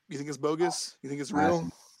cap? You think it's bogus? You think it's real?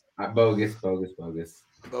 Bogus. Bogus.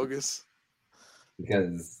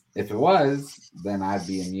 Because if it was, then I'd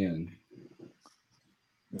be immune.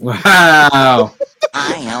 Wow.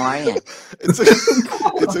 How are you?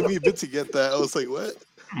 It took me a bit to get that. I was like, what?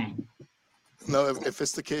 No, if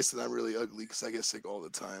it's the case, then I'm really ugly because I get sick all the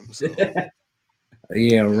time. So.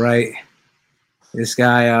 Yeah, right. This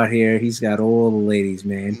guy out here, he's got all the ladies,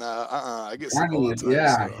 man. Nah, I get sick all the time.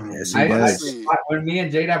 Yeah. So. Yes, when me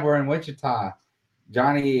and J-Dub were in Wichita,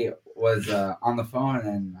 Johnny was on the phone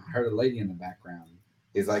and I heard a lady in the background.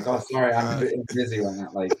 He's like, "Oh, sorry, I'm busy right now.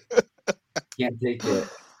 Like, can't take it."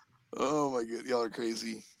 Oh my god, y'all are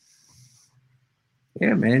crazy.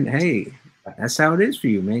 Yeah, man. Hey, that's how it is for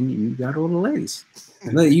you, man. You got all the ladies.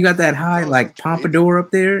 Look, you got that high, like pompadour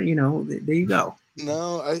up there. You know, there you go.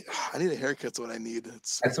 No, I need a haircut's what I need.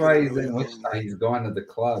 That's why he's in Wichita. He's going to the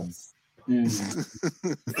clubs. Yeah,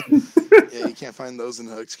 you can't find those in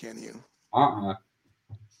Hooks, can you? Not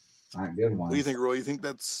good ones. What do you think, Roy? You think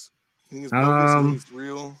it's bogus? You think it's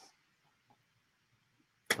real?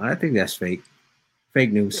 I think that's fake.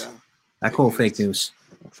 Fake news. Yeah. I call fake news.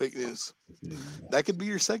 Fake news. That could be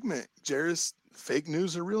your segment, Jairus. Fake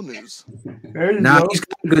news or real news? Nah, he's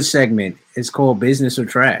got a good segment. It's called Business or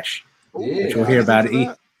Trash. Which we'll hear about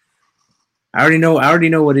it. I already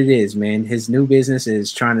know what it is, man. His new business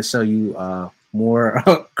is trying to sell you more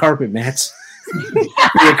carpet mats.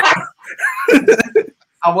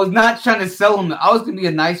 I was not trying to sell him. I was gonna be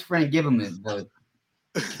a nice friend, and give him it, but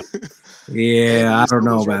yeah, I don't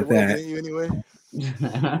know about that. You anyway.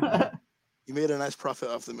 You made a nice profit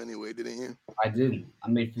off them anyway, didn't you? I did. I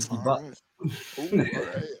made $50. Right. Ooh,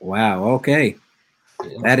 right. Wow. Okay,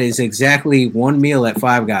 that is exactly one meal at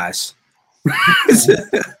Five Guys.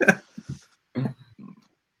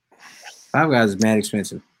 Five Guys is mad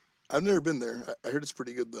expensive. I've never been there. I heard it's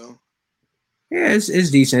pretty good though. Yeah, it's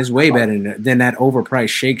decent. It's way better than that overpriced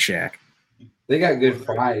Shake Shack. They got good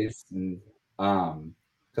fries, and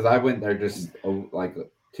because I went there just like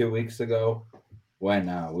 2 weeks ago when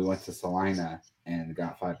we went to Salina and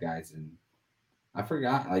got Five Guys, and I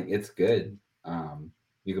forgot, like, it's good.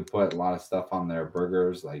 You can put a lot of stuff on their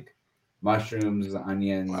burgers, like mushrooms,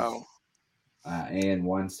 onions, and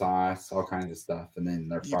one sauce, all kinds of stuff, and then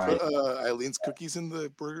their fries. You put Eileen's cookies in the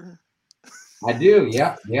burger? I do.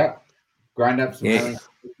 Yep. Grind up some Eileen's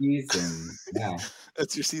cookies, and yeah.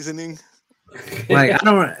 That's your seasoning. Like, I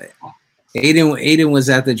don't. Aiden was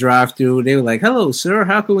at the drive-thru. They were like, "Hello, sir.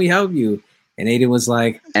 How can we help you?" And Aiden was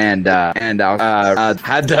like, "And I had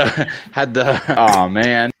the oh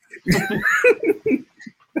man."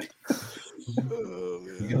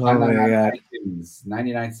 Oh my God.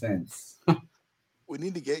 99 cents. We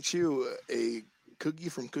need to get you a cookie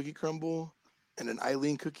from Cookie Crumble and an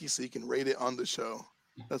Eileen cookie so you can rate it on the show.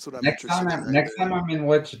 That's what I'm next time I'm in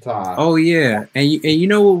Wichita. Oh yeah, and you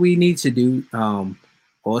know what we need to do?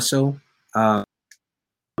 Also, I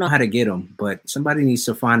don't know how to get them, but somebody needs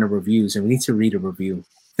to find the reviews, and we need to read a review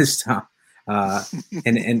this time.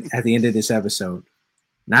 And at the end of this episode,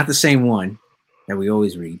 not the same one that we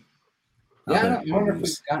always read. Yeah, I wonder if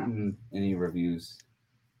we've gotten any reviews.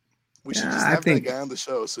 We should just have that guy on the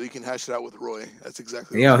show so he can hash it out with Roy. That's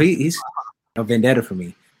exactly. Yeah, he's a vendetta for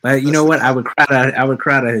me. But you know what? I would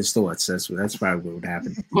crowd out his thoughts. That's probably what would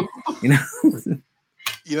happen.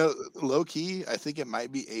 You know, low key, I think it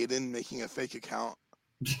might be Aiden making a fake account.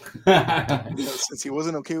 Since he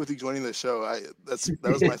wasn't okay with you joining the show, that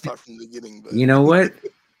was my thought from the beginning. But you know what?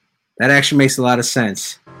 That actually makes a lot of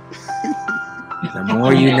sense. The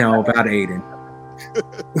more you know about Aiden.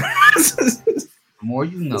 The more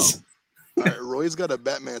you know. All right, Roy's got a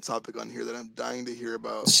Batman topic on here that I'm dying to hear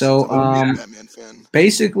about. So, I'm a Batman fan.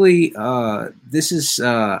 basically, this is.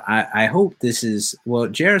 I hope this is. Well,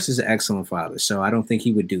 Jairus is an excellent father, so I don't think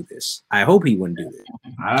he would do this. I hope he wouldn't do this.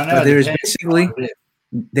 I don't know. But Depends.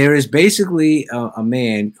 there is basically a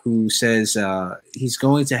man who says he's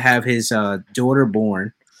going to have his daughter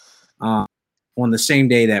born on the same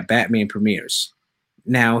day that Batman premieres.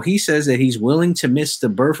 Now, he says that he's willing to miss the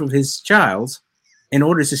birth of his child in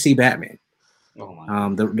order to see Batman. Oh my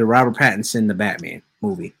The Robert Pattinson, the Batman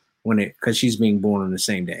movie, because she's being born on the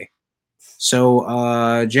same day. So,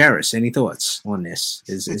 Jairus, any thoughts on this?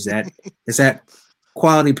 Is that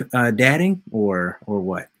quality dadding or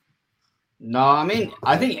what? No, I mean,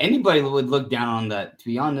 I think anybody would look down on that, to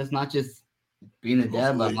be honest, not just being a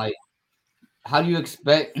dad, but like, how do you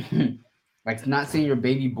expect, like, not seeing your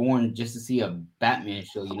baby born just to see a Batman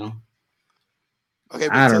show, you know? Okay,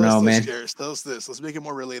 but I don't know, man. Tell us this. Let's make it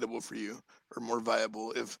more relatable for you, or more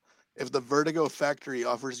viable. If the Vertigo factory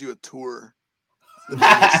offers you a tour, the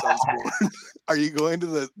day your son's born, are you going to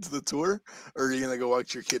the tour, or are you gonna go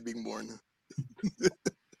watch your kid being born?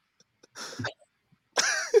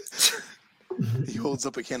 He holds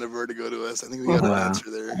up a can of Vertigo to us. I think we got an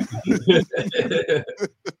answer there.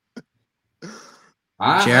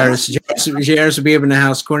 Jairus will be up in the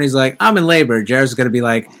house. Courtney's like, I'm in labor. Jairus is going to be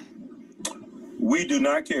like, we do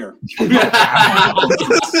not care. I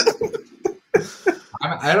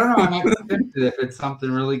don't know. I might be tempted if it's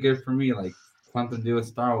something really good for me, like something to do with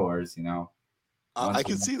Star Wars, you know. I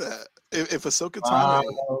can see that. If Ahsoka Tano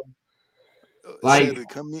like said,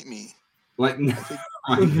 come meet me. Like,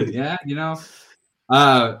 yeah, you know.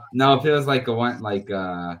 No, if it was like a one, like,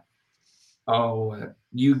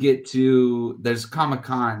 you get to, there's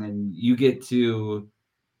Comic-Con and you get to,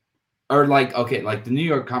 or like, okay, like the New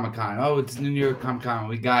York Comic-Con. Oh, it's the New York Comic-Con.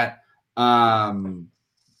 We got, oh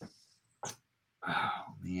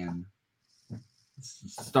man,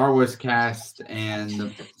 Star Wars cast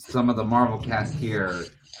and some of the Marvel cast here,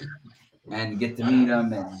 and get to meet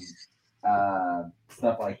them and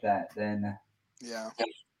stuff like that. Then, yeah,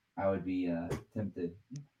 I would be tempted.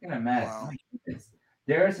 Look at Matt. Wow.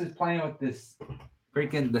 Darius is playing with this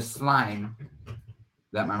the slime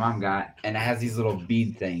that my mom got, and it has these little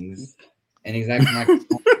bead things, and he's acting like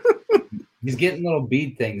he's getting little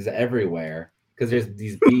bead things everywhere because there's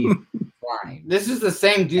these bead slime. This is the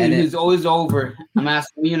same dude who's always over. I'm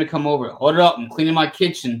asking you to come over. Hold it up. I'm cleaning my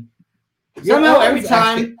kitchen. Somehow every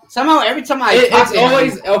time it's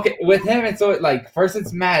always okay with him. It's always like first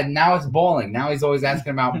it's mad, now it's bowling. Now he's always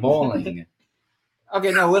asking about bowling.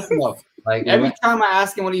 Okay, no, listen up. Like every time I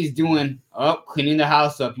ask him what he's doing, cleaning the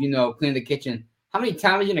house up, cleaning the kitchen. How many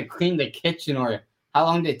times are you gonna clean the kitchen, or how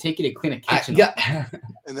long did it take you to clean a kitchen?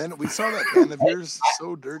 And then we saw that pan of yours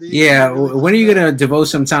so dirty. Yeah, when are you gonna devote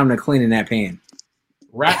some time to cleaning that pan?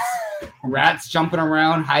 Rats jumping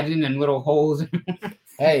around, hiding in little holes.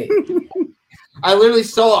 Hey, I literally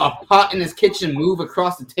saw a pot in his kitchen move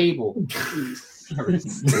across the table.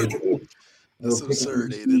 That's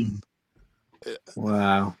absurd, Aiden.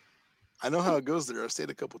 Wow. I know how it goes there. I've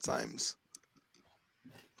stayed a couple times.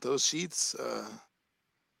 Those sheets, I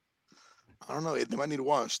don't know. They might need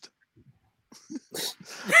washed.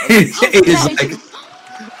 Is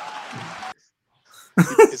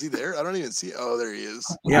he there? I don't even see. Oh, there he is.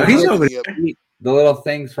 Yeah, he's over there. The little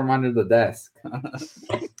things from under the desk.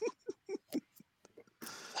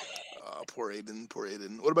 Poor Aiden. Poor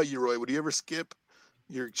Aiden. What about you, Roy? Would you ever skip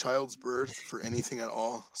your child's birth for anything at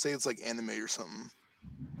all? Say it's like anime or something.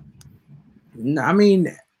 No, I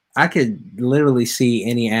mean, I could literally see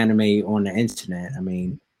any anime on the internet. I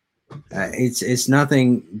mean, it's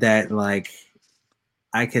nothing that like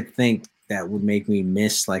I could think that would make me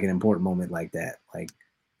miss like an important moment like that, like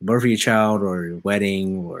the birth of your child or your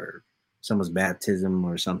wedding or someone's baptism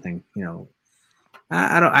or something.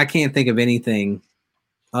 I can't think of anything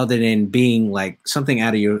other than being like something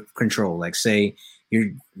out of your control. Like say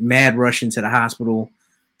you're mad rushing to the hospital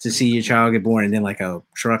to see your child get born, and then like a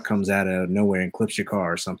truck comes out of nowhere and clips your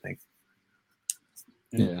car or something.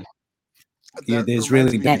 Yeah, there's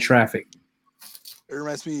really bad traffic. It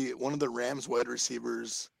reminds me one of the Rams wide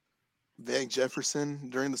receivers, Van Jefferson,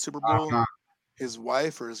 during the Super Bowl. His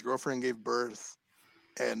wife or his girlfriend gave birth,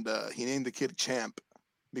 and he named the kid Champ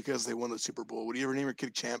because they won the Super Bowl. Would you ever name your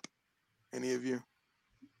kid Champ? Any of you?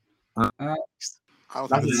 That's a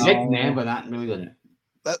nickname, but not really good.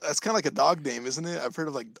 That's kind of like a dog name, isn't it? I've heard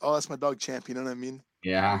of like, oh, that's my dog Champ. You know what I mean?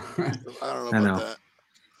 Yeah. I don't know about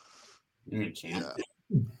that. Champ. Yeah.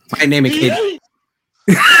 I name a kid.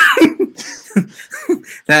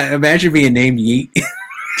 That imagine being named Yeet.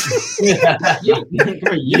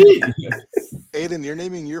 Aiden, Aiden, you're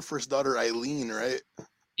naming your first daughter Eileen, right?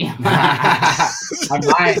 I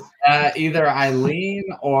might either Eileen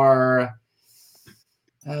or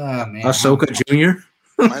man, Ahsoka Jr.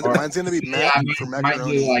 Mine's gonna be Matt for might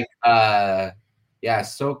macaroni. do like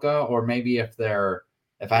Ahsoka, or maybe if I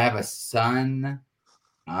have a son,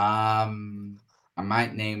 I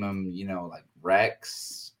might name him, like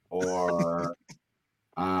Rex, or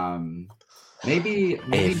maybe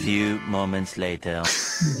A few moments later.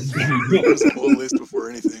 There's a whole list before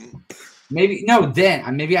anything. Maybe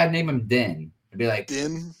Din. Maybe I'd name him Din. I'd be like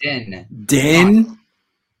Din. Din.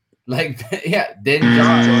 Like Din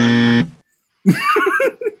John.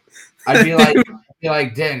 I'd be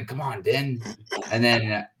like Din. Come on, Din. And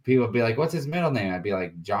then people would be like, "What's his middle name?" I'd be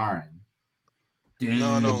like Jarin.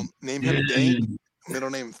 No, name him Dang.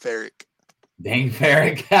 Middle name Ferrick. Dang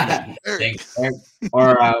Ferrick. Dang Ferrick.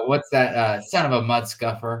 Or what's that? Son of a mud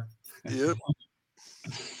scuffer. Yep.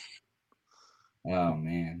 Oh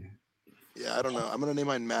man. Yeah, I don't know. I'm gonna name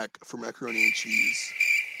mine Mac for macaroni and cheese.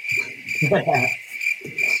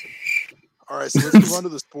 All right, so let's move on to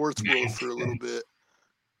the sports world for a little bit.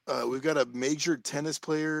 We've got a major tennis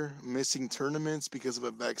player missing tournaments because of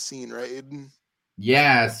a vaccine, right, Aiden?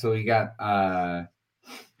 Yeah, so we got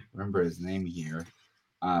remember his name here.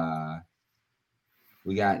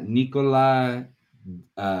 We got Nikola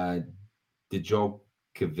Djokovic.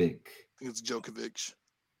 It's Djokovic.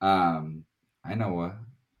 I know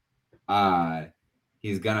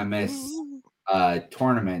he's gonna miss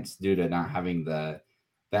tournaments due to not having the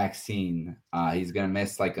vaccine. He's gonna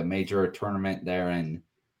miss like a major tournament there in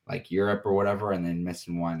like Europe or whatever, and then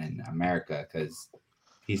missing one in America because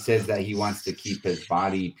he says that he wants to keep his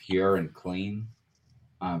body pure and clean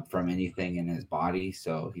from anything in his body,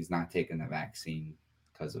 so he's not taking the vaccine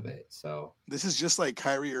because of it. So this is just like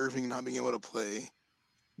Kyrie Irving not being able to play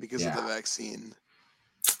because of the vaccine.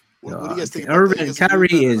 What do you guys think?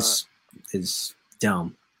 Kyrie is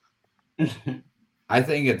dumb. I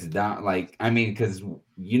think it's dumb. Like, I mean, because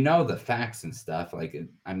the facts and stuff. Like,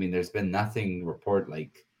 I mean, there's been nothing report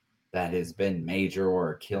like that has been major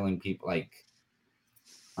or killing people. Like,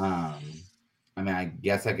 I mean, I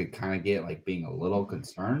guess I could kind of get like being a little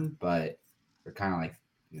concerned, but they're kind of like,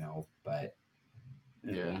 but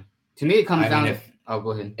yeah. To me, it comes down.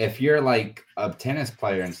 Go ahead. If you're like a tennis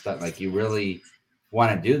player and stuff, like you really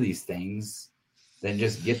want to do these things, then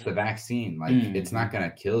just get the vaccine. Like it's not gonna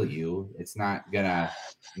kill you. It's not gonna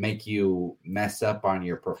make you mess up on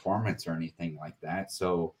your performance or anything like that.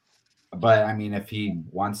 So, but I mean, if he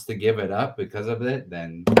wants to give it up because of it,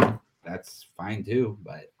 then that's fine too.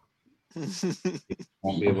 But he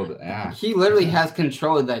won't be able to. Yeah, he literally has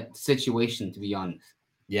control of that situation. To be honest.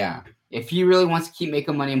 Yeah. If he really wants to keep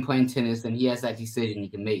making money and playing tennis, then he has that decision he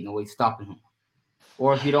can make. Nobody's stopping him.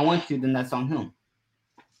 Or if you don't want to, then that's on him.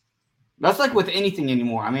 That's like with anything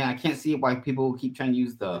anymore. I mean, I can't see why people keep trying to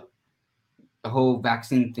use the whole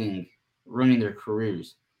vaccine thing, ruining their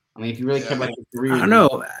careers. I mean, if you really care about your career. I don't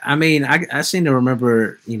know. I mean, I seem to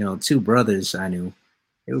remember, two brothers I knew.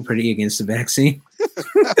 They were pretty against the vaccine.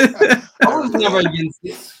 I was never against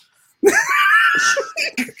it.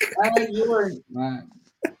 You were not.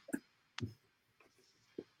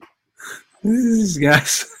 These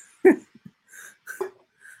guys.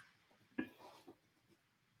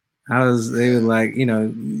 They were like,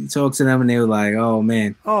 you talk to them and they were like, oh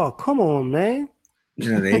man. Oh, come on, man.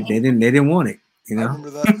 They didn't want it. I remember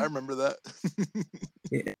that.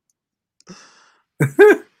 Yeah.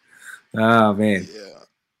 Oh man. Yeah.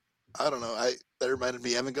 I don't know. That reminded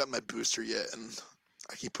me, I haven't gotten my booster yet, and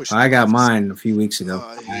I keep pushing. I got mine a few weeks ago.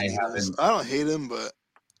 I don't hate him, but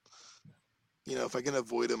if I can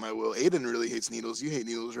avoid him, I will. Aiden really hates needles. You hate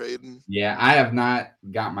needles, right, Aiden? Yeah, I have not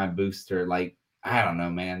got my booster. Like, I don't know,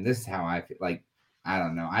 man. This is how I feel. Like, I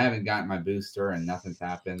don't know. I haven't gotten my booster and nothing's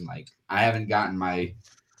happened. Like, I haven't gotten my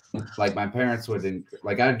parents wouldn't,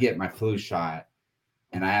 like, I'd get my flu shot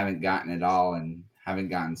and I haven't gotten it all and haven't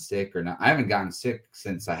gotten sick or not. I haven't gotten sick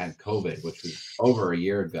since I had COVID, which was over a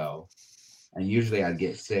year ago. And usually I'd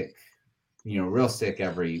get sick, real sick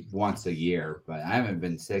every once a year, but I haven't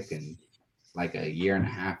been sick in like a year and a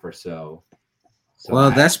half or so.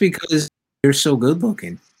 Well, that's because you're so good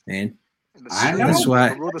looking, man. I know. That's why.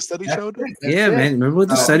 Remember what the study showed? Yeah, man. Remember what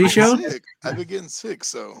the study showed? I've been getting sick,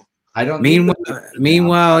 so. I don't.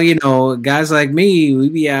 Meanwhile, guys like me, we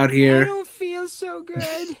be out here. I don't feel so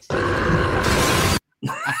good.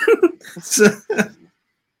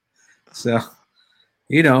 so,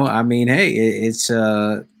 I mean, hey, it's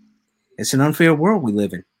an unfair world we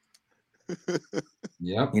live in.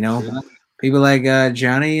 Yep. People like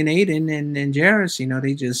Johnny and Aiden and Jairus,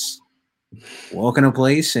 they just walk in a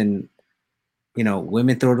place and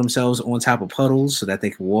women throw themselves on top of puddles so that they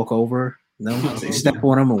can walk over them. They step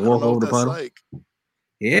on them and walk over the puddle.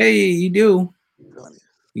 Yeah, you do.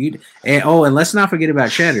 And let's not forget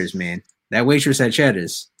about Cheddar's, man. That waitress at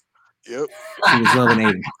Cheddar's. Yep. She was loving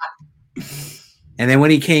Aiden. And then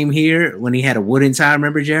when he came here, when he had a wooden tie,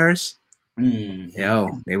 remember Jairus?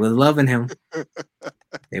 They were loving him.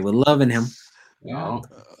 They were loving him.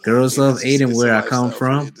 Girls love Aiden where I come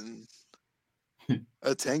from.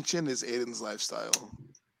 A tank chin is Aiden's lifestyle.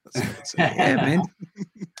 That's yeah, man.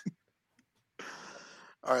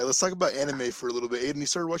 All right, let's talk about anime for a little bit. Aiden, you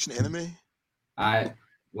started watching anime? I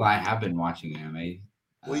have been watching anime.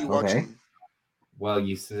 What are you watching? Well,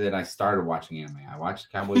 you said I started watching anime. I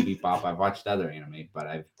watched Cowboy Bebop. I've watched other anime, but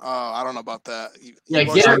I don't know about that. Get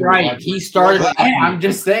it right. He started. I'm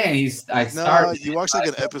just saying. You watched like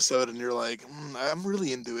an episode, and you're like, I'm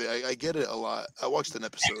really into it. I get it a lot. I watched an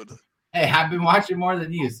episode. Hey, I've been watching more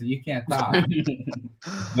than you, so you can't talk.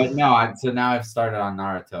 But no, so now I've started on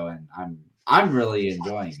Naruto, and I'm really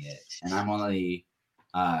enjoying it, and I'm only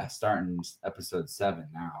starting episode 7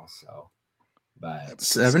 now. So. But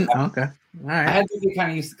 7? Okay. All right. I had to get kind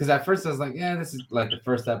of used because at first I was like, yeah, this is like the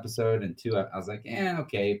first episode, and 2, I was like,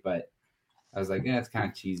 okay, but I was like, yeah, it's kind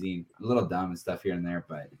of cheesy, a little dumb and stuff here and there.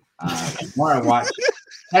 But the more I watch,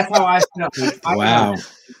 that's how I feel. Wow.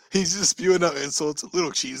 He's just spewing out insults, a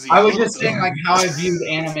little cheesy. I was just saying like how I viewed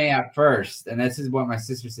anime at first, and this is what my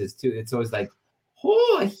sister says too. It's always like,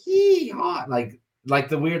 like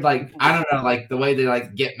the weird, like, I don't know, like the way they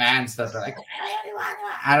like get mad and stuff. They're like,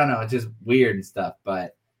 I don't know, it's just weird and stuff.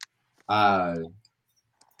 But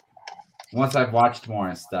once I've watched more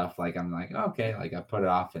and stuff, like I'm like, okay, like I put it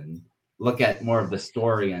off and look at more of the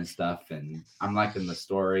story and stuff, and I'm liking the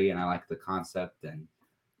story and I like the concept. And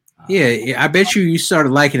yeah, I bet you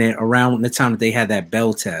started liking it around the time that they had that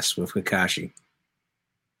bell test with Kakashi.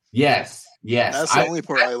 Yes. That's the only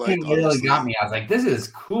part I like. It really got me. I was like, this is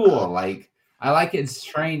cool. Like, I like its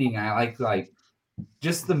training. I like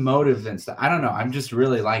just the motive and stuff. I don't know. I'm just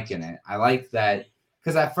really liking it. I like that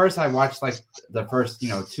because at first I watched like the first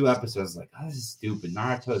 2 episodes. Like, oh, this is stupid.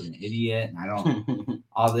 Naruto's an idiot, and I don't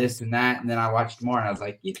all this and that. And then I watched more, and I was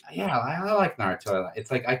like, yeah, I like Naruto.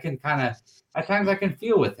 It's like I can kind of at times I can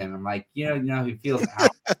feel with him. I'm like, he feels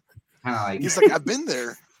out. Kind of like he's like, I've been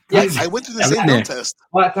there. Yeah, I went through the same bell test.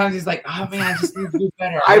 A lot of times he's like, oh man, I just need to do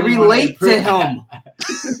better. I relate to him.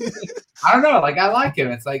 I don't know. Like, I like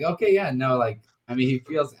him. It's like, okay, yeah, no, like, I mean, he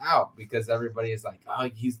feels out because everybody is like, oh,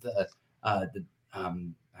 he's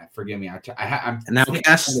forgive me. I'm now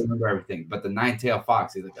I remember everything, but the 9-tailed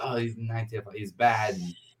fox, he's like, oh, he's the 9-tailed fox. He's bad and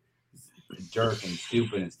he's a jerk and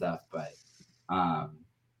stupid and stuff. But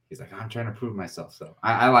he's like, I'm trying to prove myself. So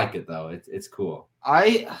I like it though. It's cool.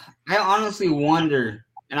 I honestly wonder,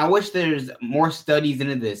 and I wish there's more studies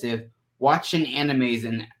into this, if watching anime is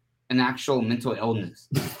an actual mental illness.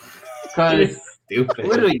 Because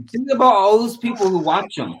literally, think about all those people who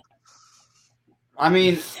watch them. I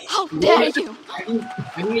mean, how dare you?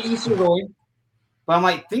 I get used to Roy, but I'm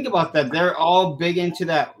like, think about that. They're all big into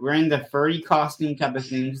that wearing the furry costume type of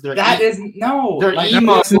things. They're They're like, emo. They're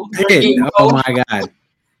emo. Oh my god.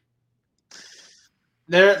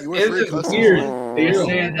 It's weird. They're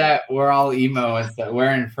saying that we're all emo and stuff,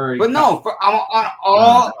 wearing furry. But no, on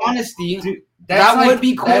all honesty, dude, that would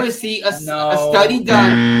be cool to see a study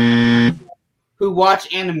done who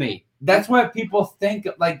watch anime. That's what people think.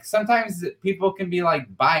 Like sometimes people can be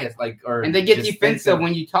like biased, like and they get defensive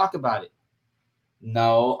when you talk about it.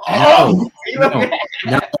 No.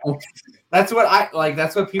 That's what I like.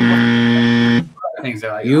 That's what people things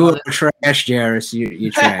are like. You are trash, Jairus.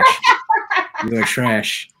 You're trash. You are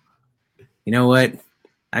trash. You know what?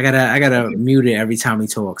 I gotta mute it every time he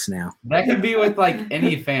talks now. That can be with like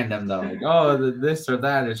any fandom though. Like, oh, this or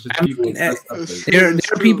that. It's just people. There are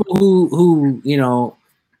people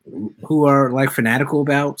who are like fanatical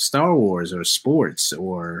about Star Wars or sports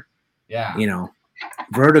or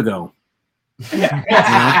Vertigo.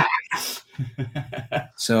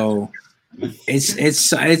 So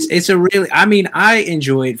it's a really, I mean, I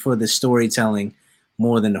enjoy it for the storytelling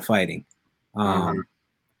more than the fighting.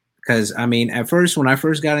 Because I mean, at first, when I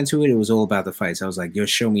first got into it, it was all about the fights. I was like, "Yo,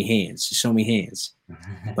 show me hands."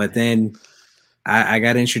 But then I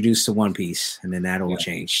got introduced to One Piece, and then that all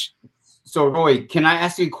changed. So, Roy, can I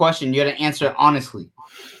ask you a question? You got to answer honestly.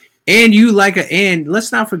 And and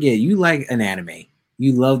let's not forget, you like an anime.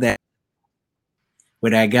 You love that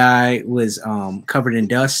where that guy was covered in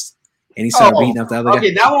dust and he started beating up the other guy.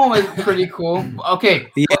 Okay, that one was pretty cool. Okay.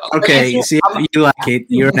 Yeah, okay, see, you like it.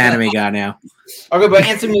 You're an anime guy now. Okay, but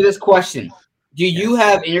answer me this question. Do you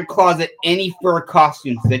have in your closet any fur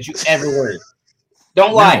costumes that you ever wear?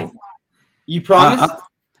 Don't lie. You promise?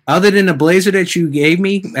 Other than the blazer that you gave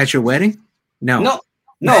me at your wedding? No.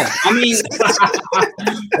 I mean,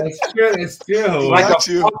 That's true. It's true. like Got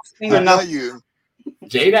a you. fox thing or I got nothing. you.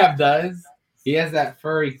 J-Dab does. He has that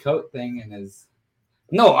furry coat thing in his.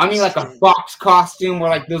 No, I mean like a fox costume or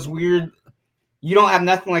like those weird. You don't have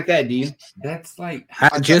nothing like that, do you? That's like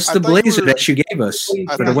Just the I thought you blazer were- that you gave us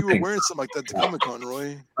I for the thought you were wedding. wearing something like that to Comic Con,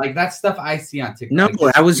 Roy. like that stuff I see on TikTok. No,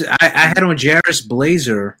 Like, I had on Jairus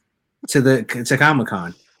blazer to Comic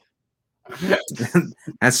Con.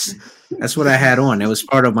 That's what I had on. It was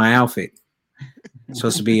part of my outfit. It's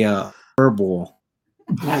supposed to be a furball.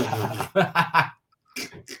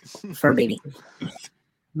 Fur baby.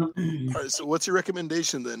 All right, so what's your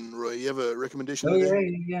recommendation then, Roy? You have a recommendation? Oh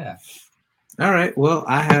today? yeah. All right. Well,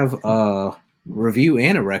 I have a review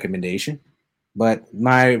and a recommendation, but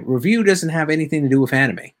my review doesn't have anything to do with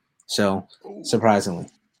anime. So surprisingly,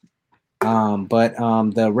 but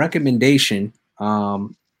the recommendation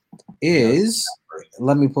is,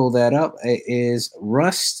 let me pull that up. It is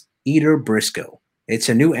Rust Eater Briscoe. It's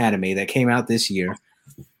a new anime that came out this year.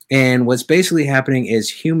 And what's basically happening is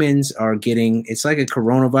humans are getting, it's like a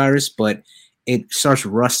coronavirus, but it starts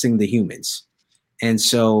rusting the humans. And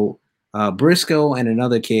so Briscoe and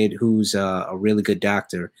another kid who's a really good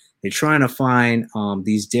doctor, they're trying to find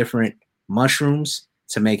these different mushrooms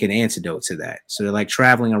to make an antidote to that. So they're like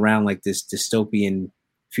traveling around like this dystopian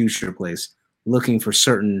future place looking for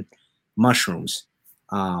certain mushrooms.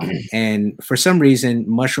 And for some reason,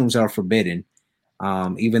 mushrooms are forbidden.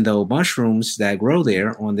 Even though mushrooms that grow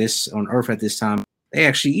there on Earth at this time, they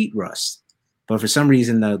actually eat rust. But for some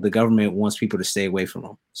reason, the government wants people to stay away from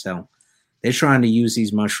them. So they're trying to use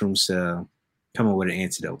these mushrooms to come up with an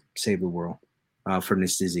antidote, save the world from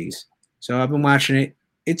this disease. So I've been watching it.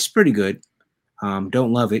 It's pretty good.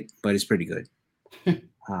 Don't love it, but it's pretty good.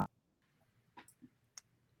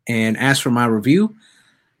 And as for my review,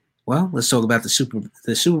 well, let's talk about the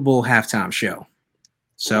Super Bowl halftime show.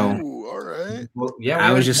 So, Ooh, all right. Well, yeah,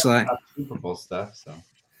 I was just like, Super Bowl stuff. So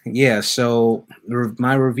yeah. So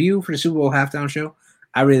my review for the Super Bowl halftime show,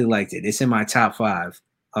 I really liked it. It's in my top 5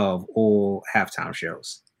 of all halftime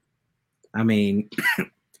shows. I mean,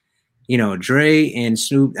 you know, Dre and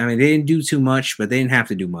Snoop. I mean, they didn't do too much, but they didn't have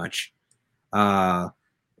to do much.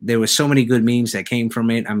 There were so many good memes that came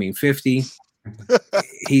from it. I mean, 50.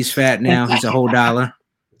 He's fat now. He's a whole dollar.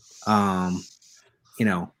 You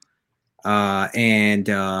know. And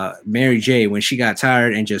Mary J, when she got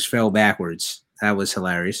tired and just fell backwards, that was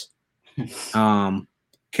hilarious.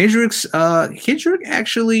 Kendrick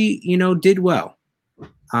actually, you know, did well.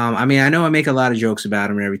 I mean, I know I make a lot of jokes about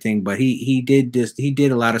him and everything, but he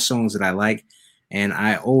did a lot of songs that I like, and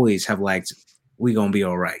I always have liked "We Gonna Be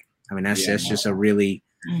All Right." I mean, that's just a really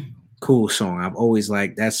cool song. I've always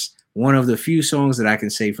liked. That's one of the few songs that I can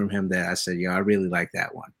say from him that I said, I really like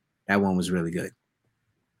that one. That one was really good.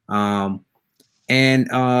 You know,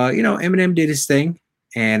 Eminem did his thing,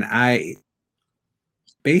 and I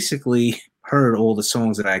basically heard all the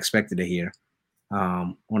songs that I expected to hear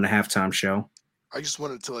on the halftime show. I just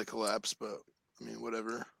wanted it to like collapse, but I mean,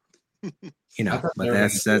 whatever. You know, but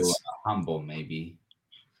that's Humble maybe.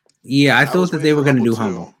 Yeah, I thought that they were going to do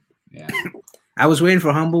Humble. Yeah, I was waiting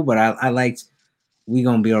for Humble, but I liked "We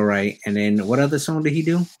Gonna Be All Right." And then what other song did he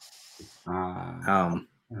do? I don't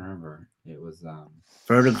remember. It was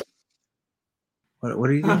Vertigo. What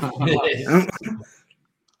did he do?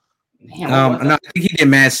 Damn, no, I think he did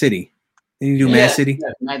Mad City. Did he do Mad City? Yeah,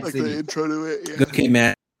 Mad Like City. the intro to it. Yeah. Okay,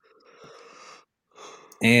 Matt.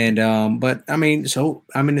 And but I mean,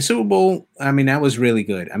 the Super Bowl, I mean, that was really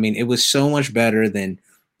good. I mean, it was so much better than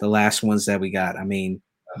the last ones that we got. I mean,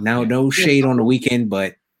 now no shade on the Weekend,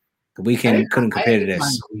 but the Weekend couldn't compare to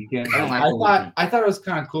this. I thought it was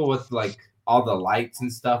kind of cool with like all the lights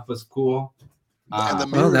and stuff was cool.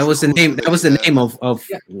 Well, that was the name. That was the name of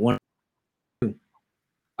one. Of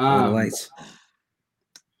the lights.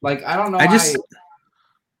 Like I don't know.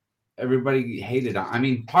 Everybody hated on. I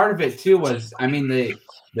mean, part of it too was, I mean, the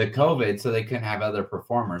COVID, so they couldn't have other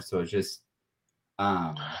performers. So it's just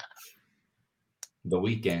the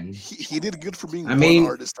Weekend. He did good for being one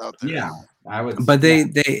artist out there. Yeah, I would. But he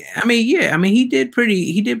did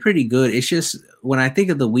pretty good. It's just when I think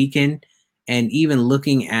of the Weekend and even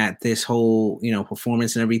looking at this whole, you know,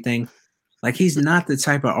 performance and everything, like he's not the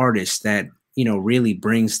type of artist that, you know, really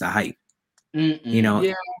brings the hype. You know,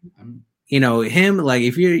 you know, him, like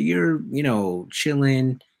if you're, you know,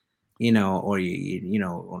 chilling, you know, or you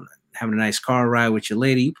know, having a nice car ride with your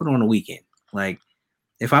lady, you put on a Weekend. Like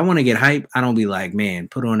if I want to get hype, I don't be like, man,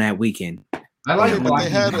 put on that Weekend. I like but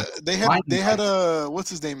they had what's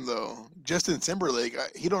his name though? Justin Timberlake.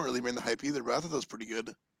 He don't really bring the hype either, but I thought that was pretty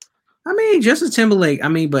good. I mean, Justin Timberlake. I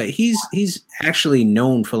mean, but he's actually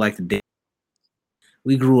known for like the.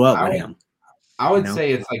 We grew up with him. I would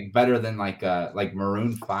say it's like better than like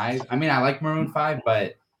Maroon 5. I mean, I like Maroon 5,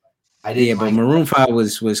 but I didn't. Yeah, but Maroon 5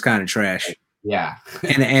 was kind of trash. Yeah,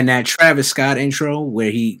 and that Travis Scott intro where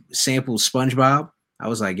he sampled SpongeBob, I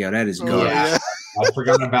was like, yo, that is good. Yeah, I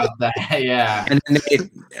forgot about that. Yeah. And then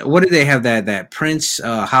what did they have that Prince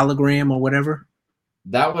hologram or whatever?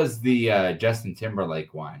 That was the Justin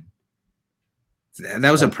Timberlake one.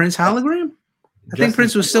 That was a Prince hologram? I think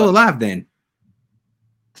Prince was still alive then.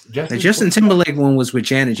 The Justin Timberlake one was with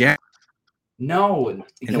Janet Jackson. No,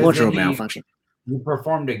 in a wardrobe malfunction. He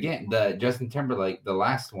performed again. The Justin Timberlake, the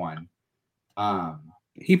last one.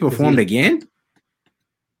 He performed again?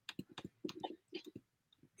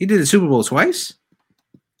 He did the Super Bowl twice?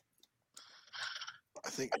 I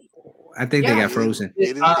think they got frozen.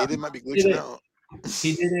 Aiden might be glitching out.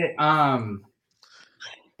 He did it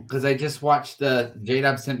because I just watched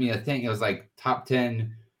J-Dub sent me a thing. It was like top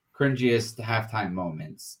 10 cringiest halftime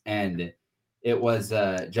moments, and it was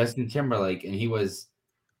Justin Timberlake, and he was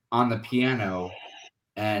on the piano,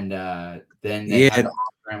 and then they had the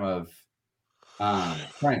hologram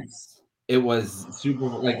of Prince. It was super.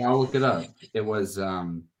 Like, I'll look it up. It was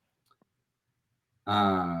 1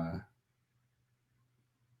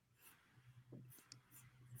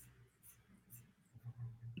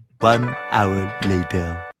 hour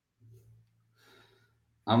later.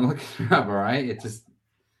 I'm looking it up. All right, it just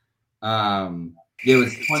it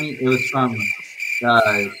was 20. It was from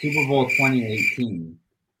Super Bowl 2018.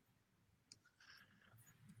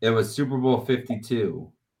 It was Super Bowl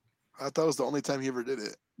 52. I thought it was the only time he ever did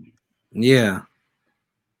it. Yeah.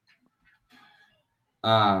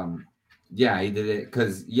 Yeah, he did it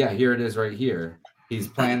because here it is right here. He's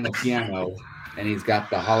playing the piano and he's got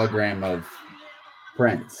the hologram of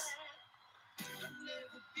Prince.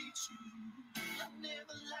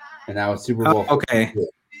 And that was Super Bowl. Okay. 52.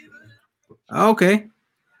 Okay.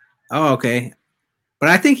 Oh, okay. But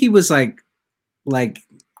I think he was like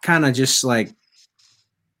kind of just like,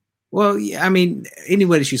 well, yeah, I mean,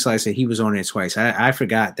 anyway that you slice it, he was on there twice. I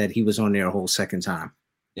forgot that he was on there a whole second time.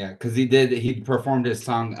 Yeah, because he performed his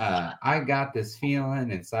song, I Got This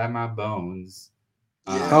Feeling Inside My Bones.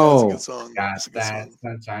 That's a good song. Got that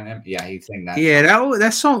sunshine. Yeah, he sang that. Yeah,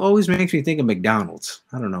 that song always makes me think of McDonald's.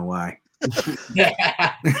 I don't know why. They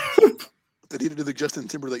need to do the Justin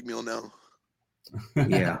Timberlake meal now.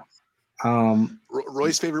 Yeah.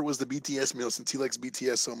 Roy's favorite was the BTS meal since he likes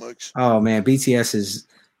BTS so much. Oh man, BTS is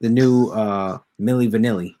the new Milli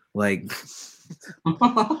Vanilli. Like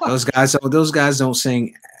those guys don't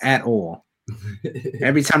sing at all.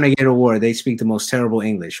 Every time they get an award, they speak the most terrible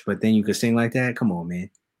English. But then you could sing like that? Come on, man.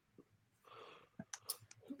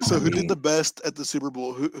 So who did the best at the Super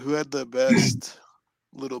Bowl? Who had the best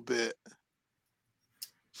little bit?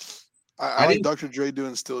 I like Dr. Dre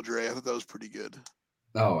doing Still Dre. I thought that was pretty good.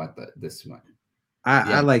 Oh, I thought this one.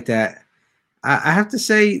 I like that. I have to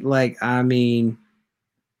say, like, I mean,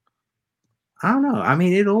 I don't know. I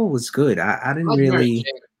mean, it all was good. I didn't really.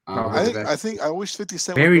 I think I wish 50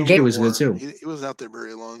 Cent. Mary J was good too. He wasn't out there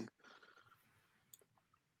very long.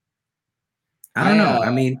 I don't know.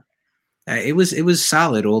 I mean, it was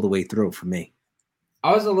solid all the way through for me.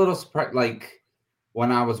 I was a little surprised. Like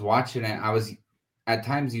when I was watching it, I was at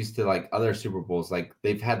times used to like other Super Bowls. Like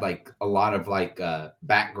they've had like a lot of like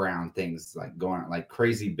background things like going on, like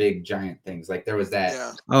crazy big giant things. Like there was that.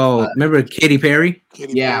 Yeah. Oh, remember Katy Perry?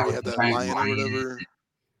 Katy Perry had that lion or whatever.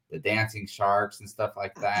 The dancing sharks and stuff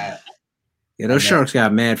like that. Yeah, those sharks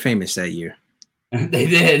got mad famous that year. They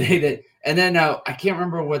did. And then I can't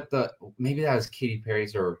remember maybe that was Katy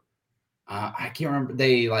Perry's or I can't remember.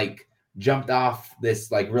 They like jumped off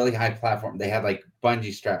this like really high platform. They had like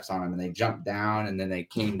bungee straps on them and they jumped down and then they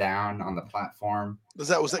came down on the platform. Was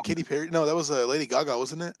that Katy Perry? No, that was Lady Gaga,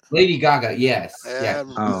 wasn't it? Lady Gaga, yes. Yeah, I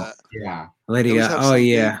remember that. Yeah. Lady Gaga. Oh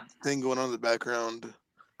yeah. Thing going on in the background.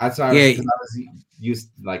 That's why I was used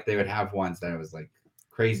like they would have ones that was like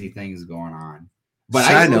crazy things going on.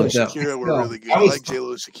 But I know Shakira were really good. I like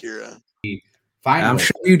J-Lo Shakira. I'm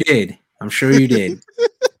sure you did.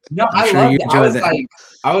 No, I loved it.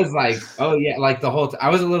 I was like, oh yeah, like the whole time. I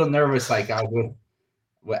was a little nervous. Like I was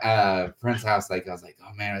with Prince's house. Like I was like,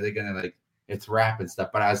 oh man, are they gonna like it's rap and stuff?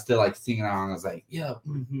 But I was still like singing along. I was like, yeah.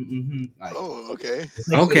 Like, oh, okay.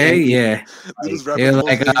 Okay, yeah. Especially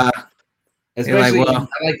well,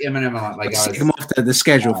 I like Eminem a lot. Like I was take him off the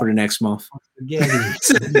schedule for the next month.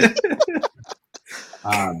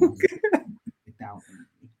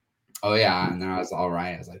 Oh yeah, and then I was all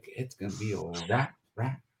right. I was like, it's gonna be all rap.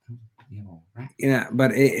 Yeah,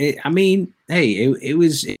 but I mean, hey, it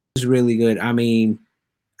was really good. I mean,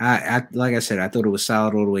 I like I said, I thought it was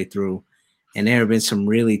solid all the way through, and there have been some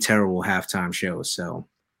really terrible halftime shows. So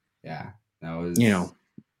yeah, that was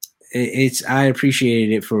it's I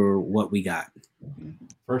appreciated it for what we got.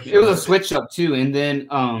 For sure. It was a switch up too, and then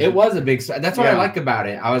it was a big. That's what I like about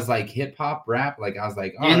it. I was like hip hop rap. Like I was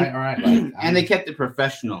like, all right. Like, and they kept it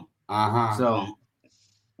professional. So.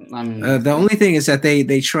 I mean, the only thing is that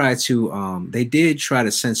they tried to they did try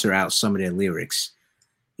to censor out some of their lyrics,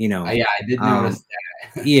 you know. Yeah, I did notice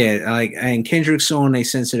that. Yeah, like in Kendrick's song, they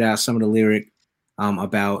censored out some of the lyric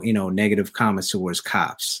about, you know, negative comments towards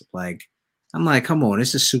cops. Like, I'm like, come on,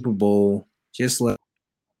 it's a Super Bowl. Just like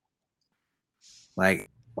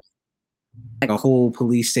a whole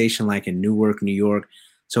police station like in Newark, New York,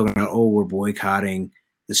 talking about, oh, we're boycotting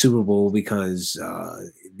the Super Bowl because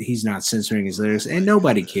he's not censoring his lyrics, and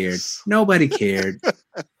nobody cared. Nobody cared.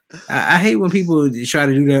 I hate when people try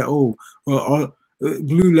to do that. Oh,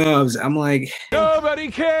 Blue Loves. I'm like, nobody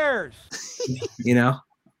cares. You know,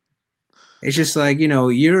 it's just like, you know,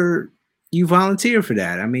 you volunteer for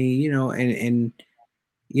that. I mean, you know, and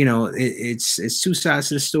you know, it's two sides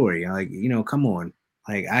to the story. Like, you know, come on.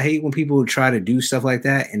 Like, I hate when people try to do stuff like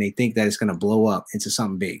that and they think that it's gonna blow up into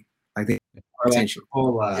something big. Like they attention.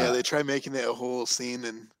 Yeah, they try making it a whole scene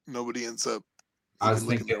and nobody ends up. I was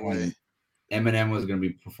thinking when Eminem was going to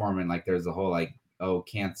be performing, like there's a whole like, oh,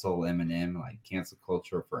 cancel Eminem, like cancel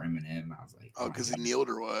culture for Eminem. I was like, oh, because he kneeled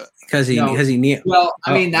or what? Because he kneeled. Well,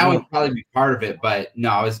 I mean, that would probably be part of it, but no,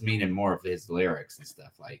 I was meaning more of his lyrics and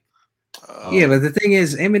stuff. Like, yeah, but the thing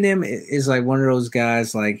is, Eminem is like one of those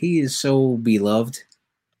guys. Like, he is so beloved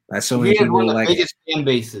by so many people. Like biggest fan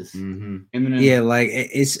bases. Mm-hmm. Yeah, like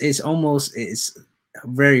it's almost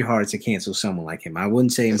very hard to cancel someone like him. I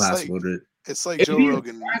wouldn't say impossible. It's like Joe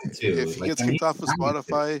Rogan. If he gets kicked off of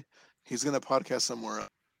Spotify, he's gonna podcast somewhere else.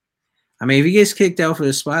 I mean, if he gets kicked off of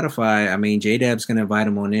Spotify, I mean, J-Dab's gonna invite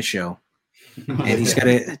him on this show, and he's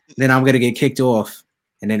gonna. Then I'm gonna get kicked off,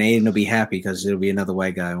 and then Aiden will be happy because there'll be another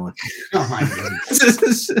white guy on. Oh my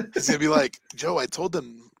goodness! It's gonna be like, Joe, I told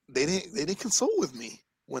them they didn't consult with me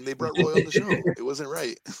when they brought Roy on the show. It wasn't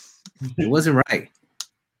right. It wasn't right.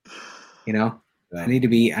 You know, I need to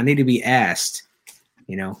be asked.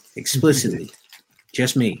 You know, explicitly,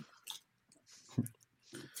 just me.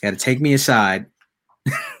 Got to take me aside.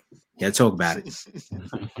 Got to talk about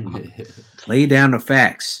it. Lay down the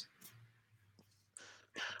facts.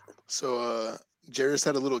 So, Jairus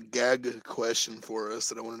had a little gag question for us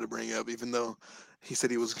that I wanted to bring up, even though he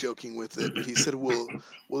said he was joking with it. But he said, "Will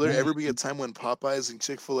there ever be a time when Popeyes and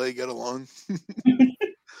Chick-fil-A get along?"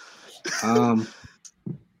 I don't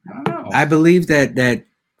know. I believe that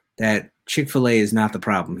Chick-fil-A is not the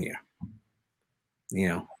problem here. You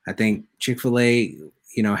know, I think Chick-fil-A,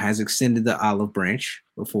 you know, has extended the olive branch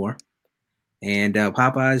before, and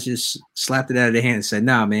Popeyes just slapped it out of their hand and said,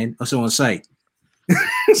 "Nah, man, I'm still on site."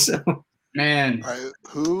 So, man, all right,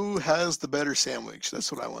 who has the better sandwich?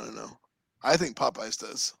 That's what I want to know. I think Popeyes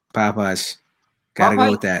does. Popeyes, gotta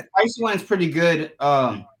go with that. Spicy one's pretty good,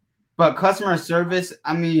 but customer service,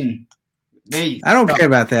 I mean, I don't care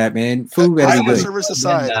about that, man. Food better be good. Service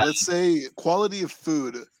aside, let's say quality of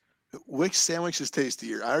food. Which sandwich is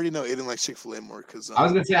tastier? I already know Aiden likes Chick-fil-A more because I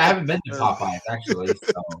was gonna say I haven't been to Popeyes actually.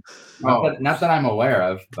 So not that I'm aware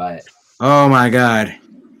of, but oh my god,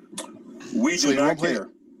 we do not care.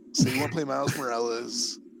 So you won't play Miles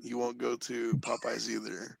Morales. You won't go to Popeyes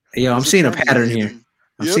either. Yo, I'm seeing a pattern here.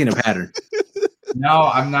 I'm seeing a pattern. No,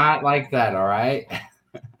 I'm not like that. All right.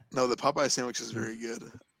 No, the Popeye sandwich is very good.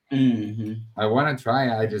 Mm-hmm. I want to try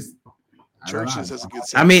it. I just Churches has a good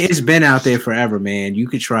sandwich. I mean, it's been out there forever, man. You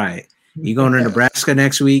could try it. You going to Nebraska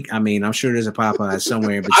next week? I mean, I'm sure there's a Popeyes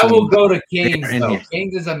somewhere in between. I will go to Cane's.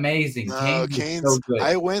 Cane's is amazing. Cane's is so good.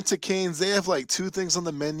 I went to Cane's. They have like 2 things on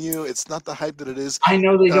the menu. It's not the hype that it is. I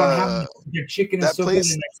know they don't have their chicken. Is so good in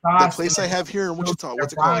their sauce. The place I have here in Wichita,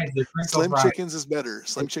 what's it called? Slim Chickens is better.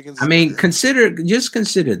 Slim Chickens. I mean, consider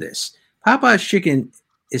this. Popeye's chicken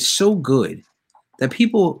is so good that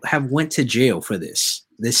people have went to jail for this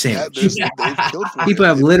sandwich. People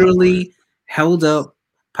have literally held up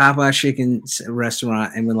Popeye Chicken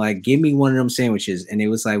restaurant and been like, "Give me one of them sandwiches," and it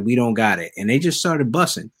was like, "We don't got it," and they just started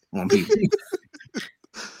busting on people.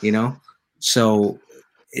 You know, so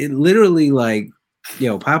it literally like,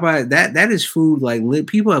 yo, Popeye, that is food like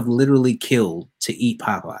people have literally killed to eat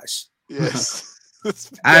Popeyes. Yes,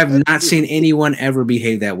 I have not seen anyone ever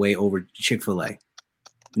behave that way over Chick-fil-A.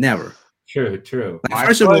 Never. True. Like,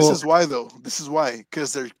 first of all, this is why though. This is why,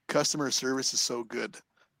 because their customer service is so good.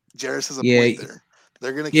 Jairus has a point there.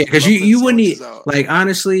 They're gonna because you wouldn't eat like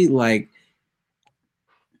honestly like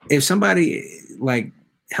if somebody like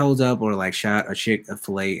held up or like shot a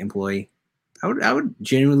Chick-fil-A employee, I would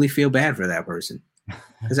genuinely feel bad for that person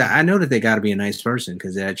because I know that they got to be a nice person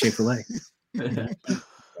because they're at Chick-fil-A.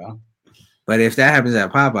 But if that happens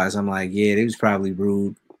at Popeyes, I'm like, yeah, it was probably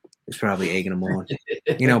rude. It's probably egging them on.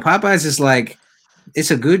 Popeyes is like, it's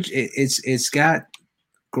got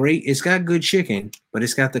good chicken, but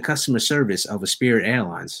it's got the customer service of a Spirit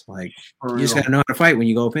Airlines. Like, you just got to know how to fight when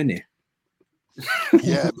you go up in there.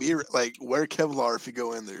 Yeah, wear Kevlar if you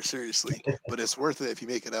go in there, seriously. But it's worth it if you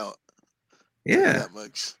make it out. Yeah, that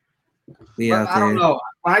much. Yeah, I don't know.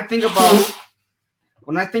 When I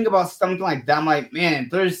think about something like that, I'm like, man,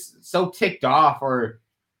 they're so ticked off or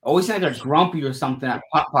always like they're grumpy or something at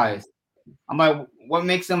Popeyes. I'm like, what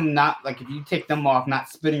makes them not like if you take them off, not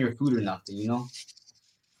spitting your food or nothing, you know?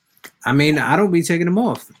 I mean, I don't be taking them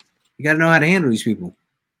off. You got to know how to handle these people.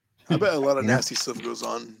 I bet a lot of nasty stuff goes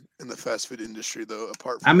on in the fast food industry, though.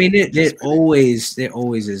 Apart from, I mean, there always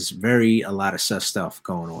is a lot of such stuff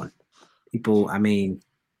going on. People, I mean,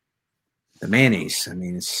 the mayonnaise. I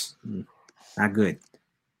mean, it's not good.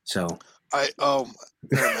 So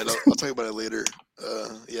never mind, I'll talk about it later.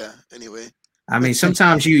 Yeah. Anyway. I mean,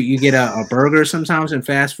 sometimes you get a burger sometimes in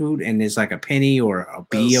fast food, and there's like a penny or a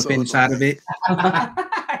bee up inside of it.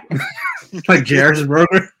 Like Jairus'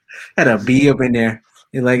 burger had a bee up in there.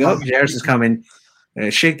 You're like, oh, Jairus is coming.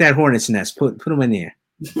 Shake that hornet's nest. Put them in there.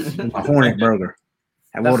 A hornet burger.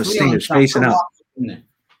 Have all the stingers facing up.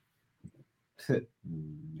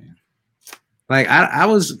 Like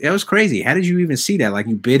it was crazy. How did you even see that? Like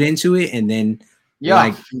you bit into it and then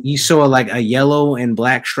like you saw like a yellow and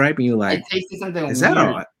black stripe and you're like, I tasted something is weird. that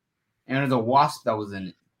all? And there's a wasp that was in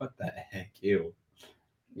it. What the heck? Ew.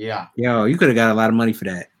 Yeah. Yo, you could have got a lot of money for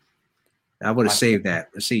that. I would have saved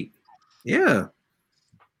that receipt. Yeah.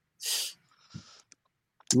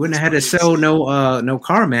 You wouldn't have had to sell no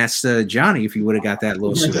car mats to Johnny if you would have got that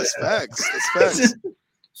little suit. It's facts. It's facts.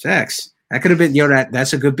 Facts. That could have been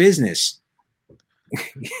that's a good business.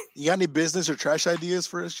 You got any business or trash ideas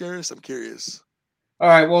for us, Jairus? I'm curious. All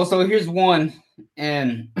right, well, so here's one,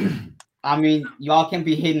 and I mean, y'all can't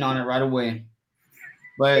be hitting on it right away,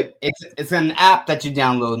 but it's an app that you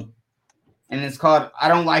download, and it's called "I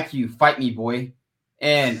Don't Like You, Fight Me, Boy,"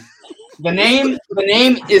 and the name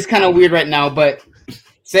is kind of weird right now, but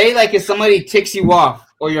say like if somebody ticks you off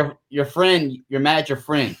or your friend, you're mad at your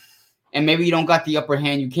friend, and maybe you don't got the upper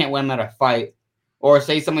hand, you can't win them at a fight. Or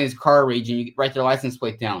say somebody's car raging, you write their license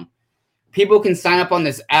plate down. People can sign up on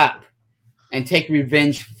this app and take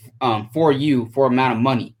revenge for you for amount of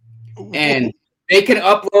money. And they can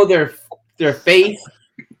upload their face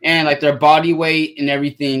and like their body weight and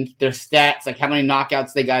everything, their stats, like how many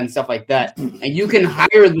knockouts they got and stuff like that. And you can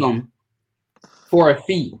hire them for a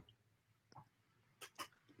fee.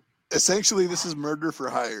 Essentially, this is murder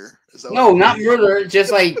for hire. No, not murder.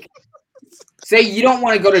 Just like... Say you don't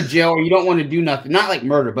want to go to jail or you don't want to do nothing. Not like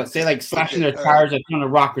murder, but say like slashing their tires or throwing a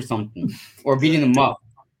rock or something. Or beating them up.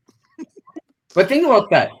 But think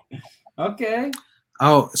about that. Okay.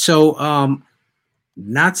 Oh, so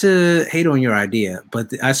not to hate on your idea,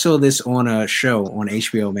 but I saw this on a show on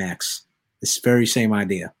HBO Max. This very same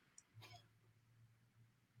idea.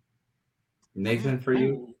 Nathan, for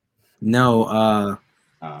you? No,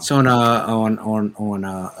 it's on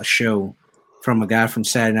a show from a guy from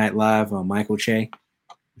Saturday Night Live, Michael Che.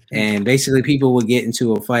 And basically people would get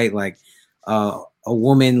into a fight like a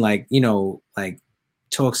woman like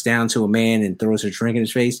talks down to a man and throws her drink in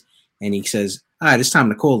his face. And he says, all right, it's time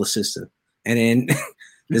to call the sister. And then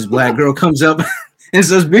this black girl comes up and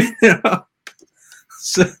says,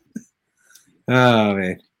 so, oh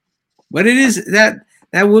man. But it is that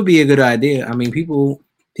would be a good idea. I mean, people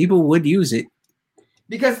would use it.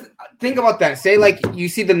 Because think about that. Say like you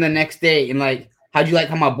see them the next day and like, how'd you like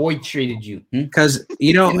how my boy treated you? Because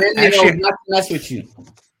and then actually, not to mess with you.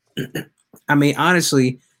 I mean,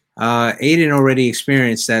 honestly, Aiden already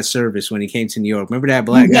experienced that service when he came to New York. Remember that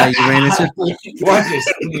black guy you ran into?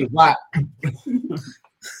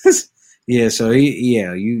 Yeah, so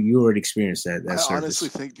you already experienced that I service. honestly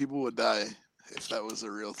think people would die if that was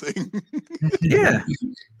a real thing. Yeah,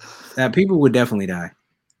 people would definitely die.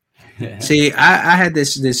 See, I had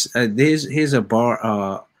this here's a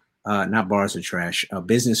bar not bars of trash, a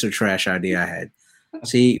business of trash idea I had.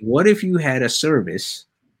 See, what if you had a service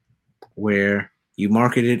where you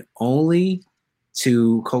marketed only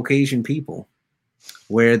to Caucasian people,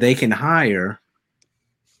 where they can hire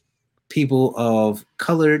people of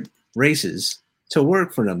colored races to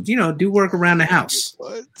work for them, do work around the house,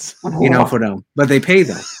 for them, but they pay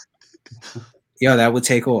them. Yo, that would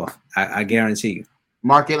take off. I guarantee you.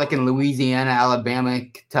 Market like in Louisiana, Alabama,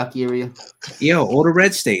 Kentucky area. Yo, all the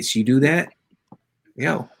red states, you do that.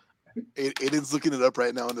 Yo, Aiden's looking it up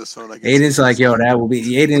right now on his phone. I guess Aiden's like, yo, that will be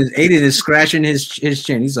Aiden is scratching his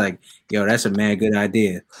chin. He's like, yo, that's a mad good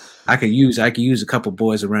idea. I could use a couple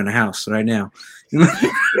boys around the house right now. What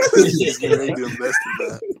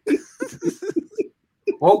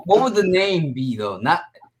would the name be though?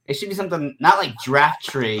 It should be something not like draft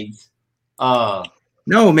trades.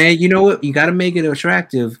 No, man, you know what? You got to make it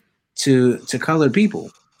attractive to colored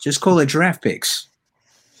people. Just call it draft picks.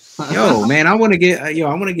 Yo, man, I want to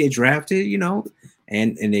get drafted, you know,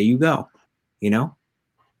 and there you go, you know.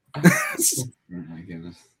 Oh my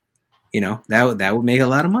goodness. You know, that would make a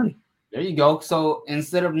lot of money. There you go. So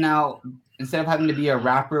instead of having to be a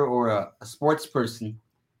rapper or a sports person,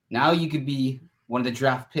 now you could be one of the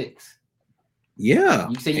draft picks. Yeah,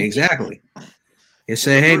 exactly. You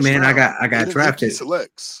say, hey man, I got drafted.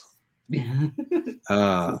 Selects.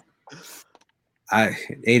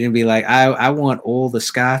 Aiden be like, I want all the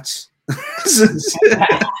Scots.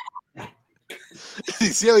 You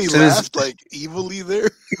see how he laughed like evilly there?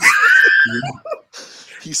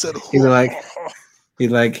 He said, he'd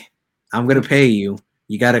like, I'm gonna pay you.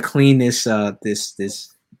 You got to clean this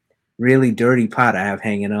this really dirty pot I have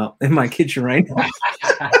hanging up in my kitchen right now.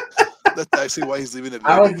 That's actually why he's leaving it.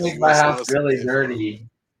 I would make my house really dirty.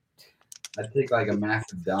 I'd take like a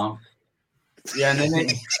massive dump. Yeah, and then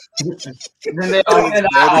they all get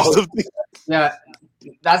out. Yeah,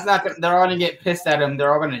 that's not. They're all gonna get pissed at him.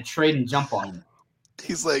 They're all gonna trade and jump on him.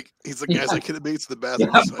 He's like, guys, I couldn't make it to the bathroom.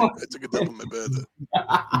 Yeah. So I took a dump in my bed.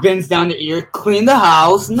 Bends down the ear. Clean the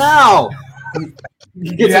house now.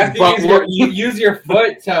 You use your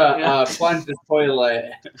foot to plunge the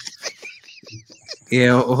toilet.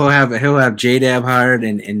 Yeah, he'll have J-Dab hired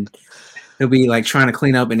and he'll be like trying to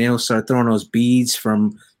clean up and he'll start throwing those beads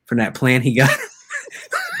from that plant he got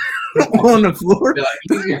on the floor. Like,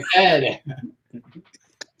 use your head.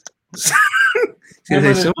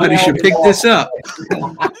 Somebody should pick this up.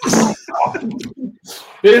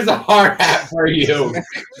 Here's a hard hat for you.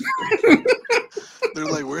 They're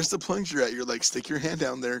like, where's the plunger at? You're like, stick your hand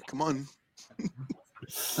down there. Come on.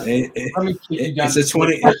 It's a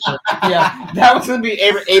 20. Yeah, that was gonna be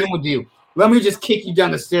Aiden would do. Let me just kick you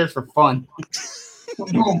down the stairs for fun.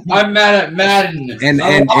 I'm mad at Madden.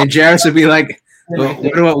 And Jarvis would be like, what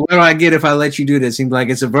do I get if I let you do this? He'd be like,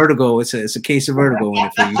 it's a Vertigo. It's a case of Vertigo in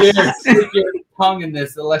it for you. Here, stick your tongue in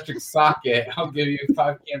this electric socket. I'll give you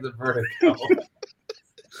 5 cans of Vertigo.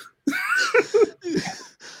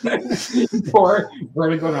 Pour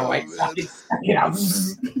Vertigo in a white socket.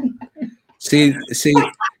 See.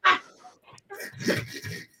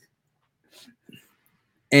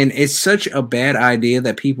 And it's such a bad idea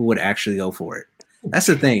that people would actually go for it. That's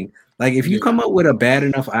the thing. Like, if you come up with a bad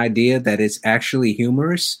enough idea that it's actually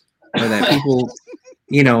humorous or that people,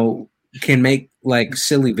 you know, can make like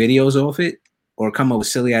silly videos off it or come up with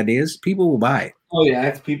silly ideas, people will buy it. Oh yeah,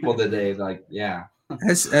 that's people today. Like, yeah.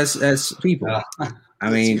 That's people. I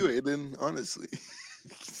mean, you, Aiden, honestly.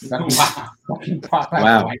 Wow.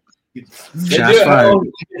 Shots fired.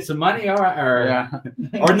 Get some money, or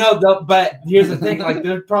no. But here's the thing: like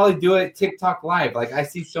they'll probably do it TikTok live. Like I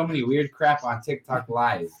see so many weird crap on TikTok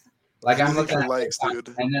live. Like I'm looking at likes,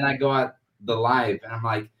 TikTok, and then I go out the live, and I'm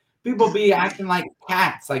like, people be acting like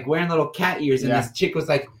cats, like wearing little cat ears, and this chick was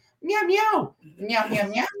like, meow meow meow meow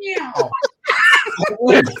meow meow,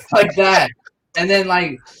 like that, and then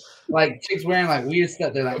like chicks wearing like weird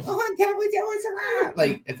stuff. They're like, oh,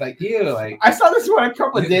 like it's like you. Like I saw this one a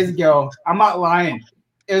couple of days ago. I'm not lying.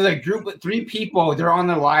 It was a group of 3 people. They're on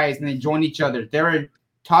their lives and they joined each other. They were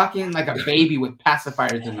talking like a baby with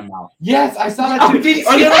pacifiers in their mouth. Yes, I saw that too.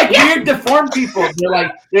 Or they're like weird deformed people. They're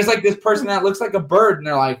like, there's like this person that looks like a bird, and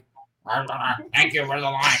they're like, thank you for the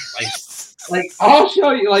line. Like I'll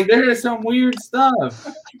show you. Like there is some weird stuff.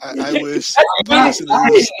 I wish the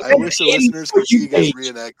listeners could see you guys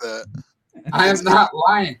reenact that. I am not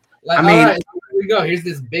lying. Like, I mean, all right, here we go. Here's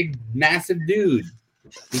this big, massive dude.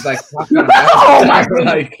 He's like,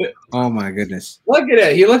 oh my goodness! Look at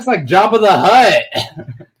it. He looks like Jabba the Hutt.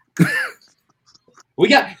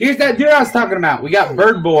 Here's that dude I was talking about. We got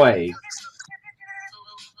Bird Boy.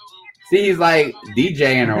 See, he's like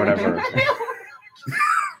DJing or whatever.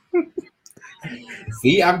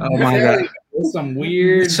 See, I'm there's some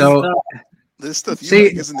weird stuff. This stuff,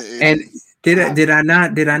 isn't it? And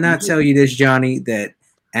did I not tell you this, Johnny, that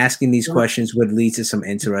asking these questions would lead to some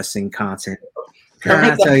interesting content? Did I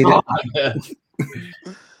not tell you that?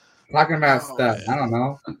 Talking about stuff, I don't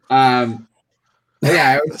know. Yeah,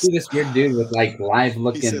 I always see this weird dude with like live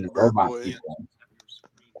looking robot people.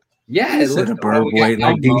 Yeah, it looks a bird boy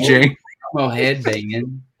like DJ. Elmo head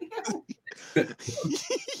banging.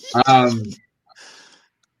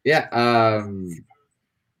 Yeah.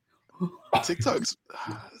 TikTok's,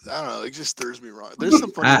 I don't know, it just stirs me wrong. There's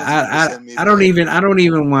some funny ones you send me, I don't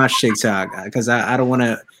even watch TikTok because I don't want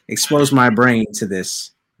to expose my brain to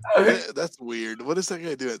this. That's weird. What is that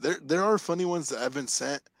guy doing? There are funny ones that I've been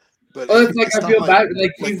sent, but Well, it's like I feel bad.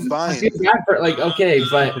 Like like he's Vine. I feel bad for like okay,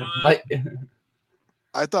 but like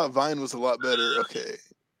I thought Vine was a lot better. Okay,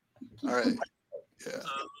 all right, yeah.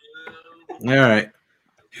 All right.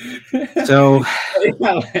 So, my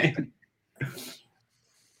well, God.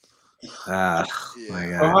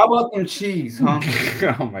 how about them cheese, huh?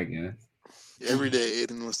 Oh my goodness. Every day,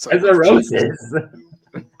 Aiden was talking As a about roses.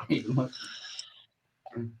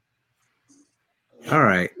 All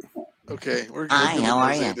right. Okay, we're good. Hi, how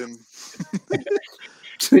are you? Aiden.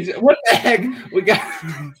 What the heck? We got.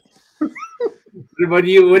 What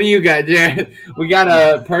do you got, Jared? We got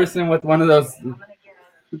a person with one of those.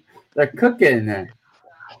 They're cooking.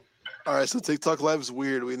 All right, so TikTok Live is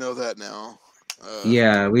weird. We know that now.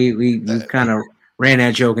 Yeah, we kind of ran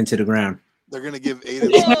that joke into the ground. They're gonna give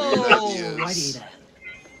Aiden some weird ideas.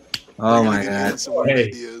 Oh my God. Some weird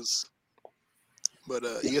ideas. But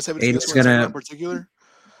you guys have any Aiden's guys gonna- in particular?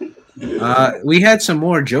 We had some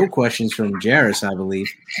more joke questions from Jairus, I believe.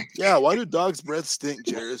 Yeah, why do dogs' breath stink,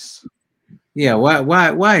 Jairus? Yeah,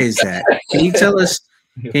 why is that? Can you tell us?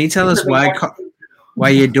 Can you tell us why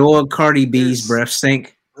your dog Cardi B's breath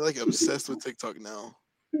stink? They're like obsessed with TikTok now.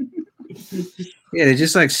 Yeah, they're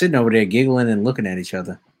just like sitting over there giggling and looking at each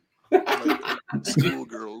other. Like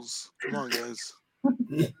schoolgirls. Come on, guys.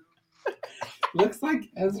 Looks like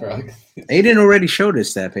Ezra. Aiden already showed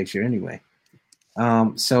us that picture anyway.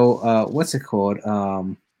 So what's it called?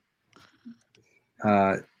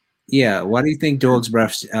 Yeah, why do you think dogs'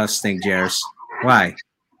 breath stink, Jairus? Why?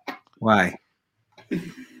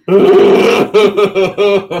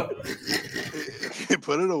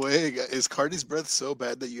 Put it away. Is Cardi's breath so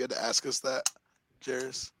bad that you had to ask us that,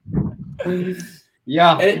 Jairus?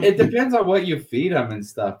 Yeah, it depends on what you feed them and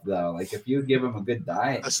stuff, though. Like if you give them a good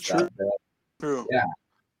diet, That's and stuff, True. Yeah,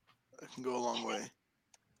 That can go a long way.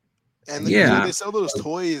 And Yeah. they sell those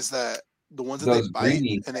toys that the ones that Those they bite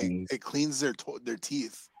greenie and things. it cleans their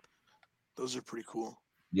teeth. Those are pretty cool.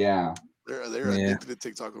 yeah. They're Yeah. addicted to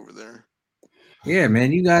TikTok over there. Yeah,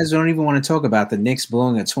 man, you guys don't even want to talk about the Knicks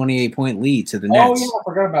blowing a 28-point lead to the Oh Nets. yeah, I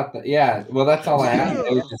forgot about that. Yeah, well, that's all I had.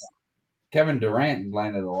 It was just Kevin Durant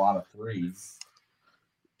landed a lot of threes.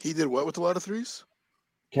 He did what with a lot of threes?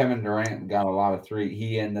 Kevin Durant got a lot of three.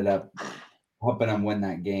 He ended up helping them win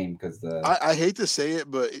that game because the I hate to say it,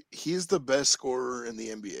 but he's the best scorer in the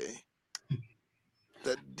NBA.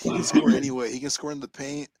 That he can score anyway. He can score in the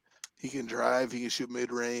paint. He can drive. He can shoot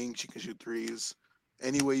mid range. He can shoot threes.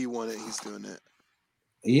 Any way you want it, he's doing it.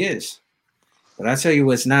 He is. But I tell you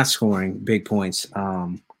what's not scoring big points.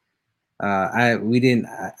 I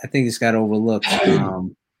think this got overlooked.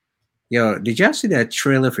 Yo, did y'all see that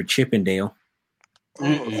trailer for Chippendale? Oh,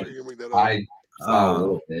 so you're gonna make that up. I saw a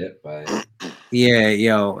little bit, but Yeah,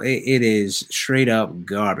 yo, it is straight up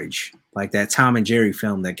garbage. Like that Tom and Jerry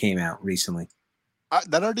film that came out recently.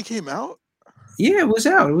 That already came out. Yeah, it was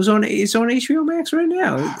out. It's on HBO Max right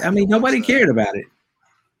now. I mean, nobody cared about it.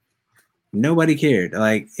 Nobody cared.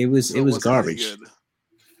 Like it was garbage.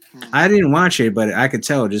 I didn't watch it, but I could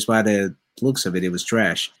tell just by the looks of it, it was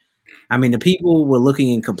trash. I mean, the people were looking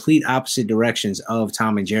in complete opposite directions of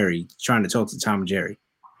Tom and Jerry, trying to talk to Tom and Jerry.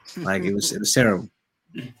 Like it was terrible.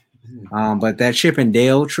 But that Chip and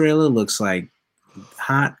Dale trailer looks like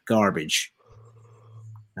hot garbage.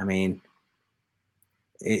 I mean,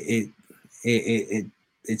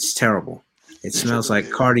 it's terrible. It smells like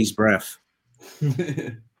Cardi's breath.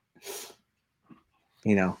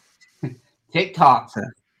 You know, TikTok.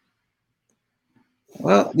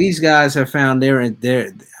 Well, these guys have found their.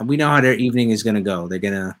 We know how their evening is going to go. They're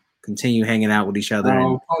going to continue hanging out with each other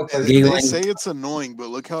and They giggling. say it's annoying, but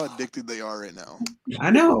look how addicted they are right now. I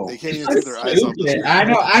know. They can't even take their eyes off the screen.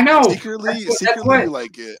 I know. Secretly, we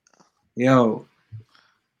like it. Yo,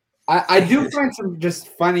 I do find some just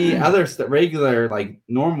funny other stuff, regular like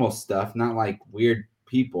normal stuff, not like weird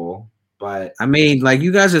people. But I mean, like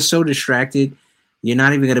you guys are so distracted, you're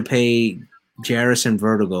not even going to pay Jairus and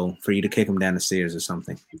Vertigo for you to kick them down the stairs or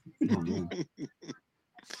something.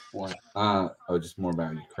 What? Just more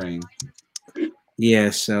about Ukraine.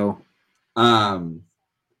 Yeah. So, remember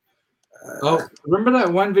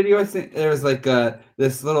that one video? I think there was like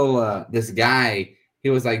this little this guy. He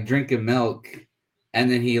was like drinking milk,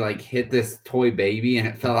 and then he like hit this toy baby, and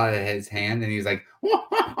it fell out of his hand, and he was like,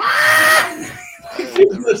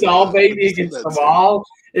 "The doll baby against the wall,"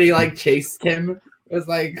 and he like chased him. It was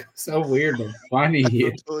like so weird and funny. I don't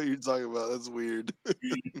know what you're talking about. That's weird.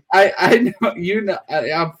 I know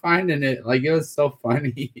I'm finding it like it was so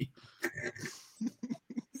funny.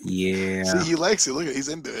 Yeah. See, he likes it. Look at, he's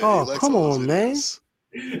into it. Oh, he likes come all on, those man.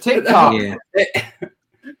 videos. TikTok. Yeah.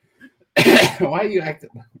 Why are you acting?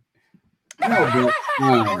 No,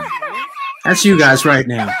 but, That's you guys right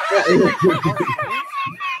now.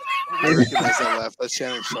 I recognize that laugh. That's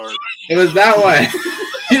Shannon Sharp. It was that one.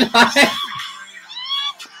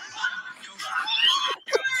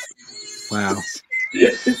 Wow.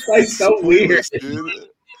 It's like so weird. Dude.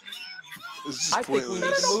 It's just I think we need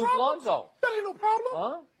to move Lonzo. That ain't no problem.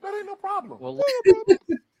 Huh? That ain't no problem. Well,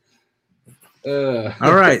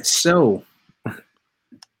 All right, so I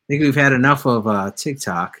think we've had enough of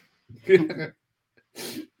TikTok. Aiden,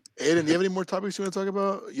 do you have any more topics you want to talk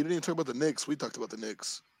about? You didn't even talk about the Knicks. We talked about the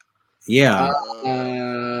Knicks. Yeah.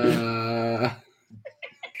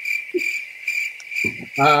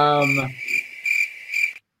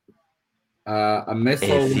 A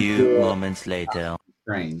missile. A few moments later.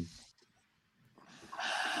 Train.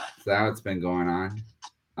 So how it's been going on.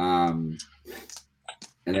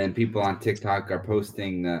 And then people on TikTok are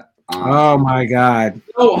posting the. Oh my God.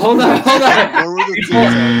 Oh, hold on.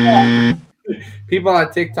 People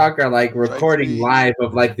on TikTok are like recording live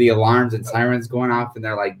of like the alarms and sirens going off, and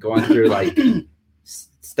they're like going through like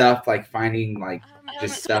stuff, like finding like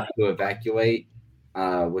just stuff to evacuate,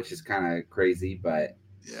 which is kind of crazy, but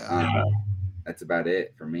yeah, that's about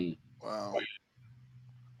it for me. Wow,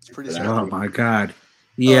 it's pretty. Oh my God.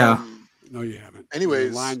 Yeah. No, you haven't.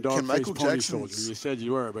 Anyways, line dog can Michael Pony Jackson? Soldier. You said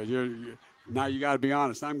you were, but you're now you got to be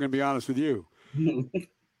honest. I'm going to be honest with you.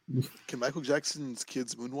 Can Michael Jackson's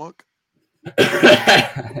kids moonwalk?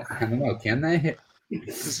 I don't know. Can they?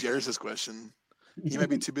 This is Jairus' question. He might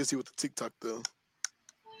be too busy with the TikTok though.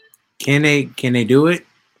 Can they do it?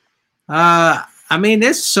 I mean,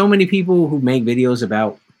 there's so many people who make videos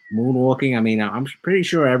about moonwalking. I mean, I'm pretty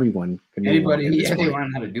sure everyone can. Anybody, moonwalk at this yeah, they point.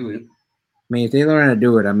 learn how to do it. I mean, if they learn how to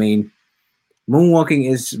do it, I mean,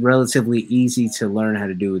 moonwalking is relatively easy to learn how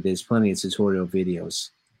to do. There's plenty of tutorial videos.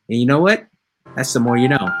 And you know what? That's the more you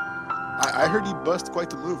know. I heard you bust quite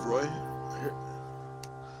the move, Roy.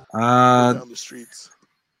 Down the streets.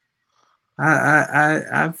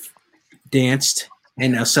 I've danced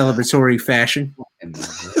in a celebratory fashion.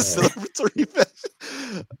 Celebratory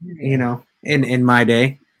fashion. You know, in my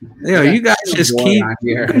day. You know, you guys just keep.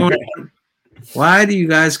 Why do you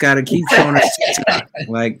guys got to keep showing us TikTok?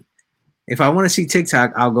 Like, if I want to see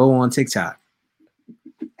TikTok, I'll go on TikTok.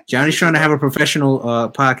 Johnny's trying to have a professional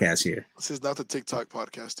podcast here. This is not the TikTok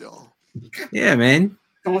podcast, y'all. Yeah, man.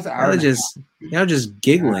 Y'all just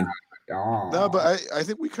giggling. No, but I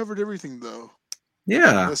think we covered everything though.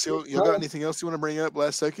 Yeah. Unless you got anything else you want to bring up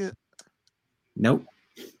last second? Nope.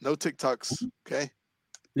 No TikToks. Okay.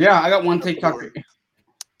 Yeah, I got one TikTok.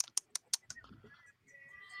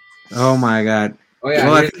 Oh my God. Oh yeah.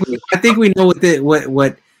 Well, I think we know what the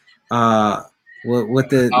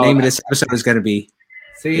name of this episode is going to be.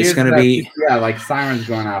 See, it's going to be like sirens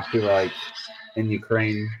going off. People like in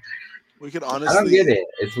Ukraine. We could honestly. I don't get it.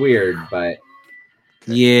 It's weird, but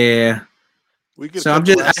yeah. We could. So I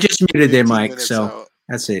just muted their mic. So out.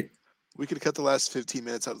 That's it. We could cut the last 15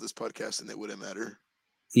 minutes out of this podcast, and it wouldn't matter.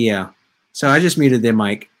 Yeah. So I just muted their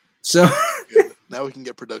mic. So now we can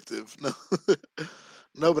get productive. No,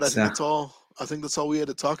 no, but I think that's all. I think that's all we had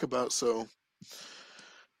to talk about. So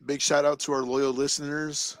big shout out to our loyal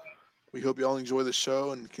listeners. We hope you all enjoy the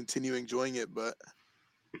show and continue enjoying it. But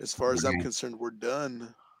as far as I'm concerned, we're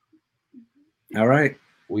done. All right.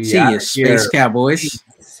 See you, Space Cowboys.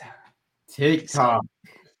 TikTok.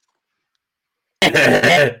 He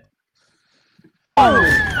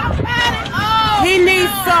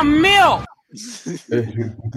needs some milk.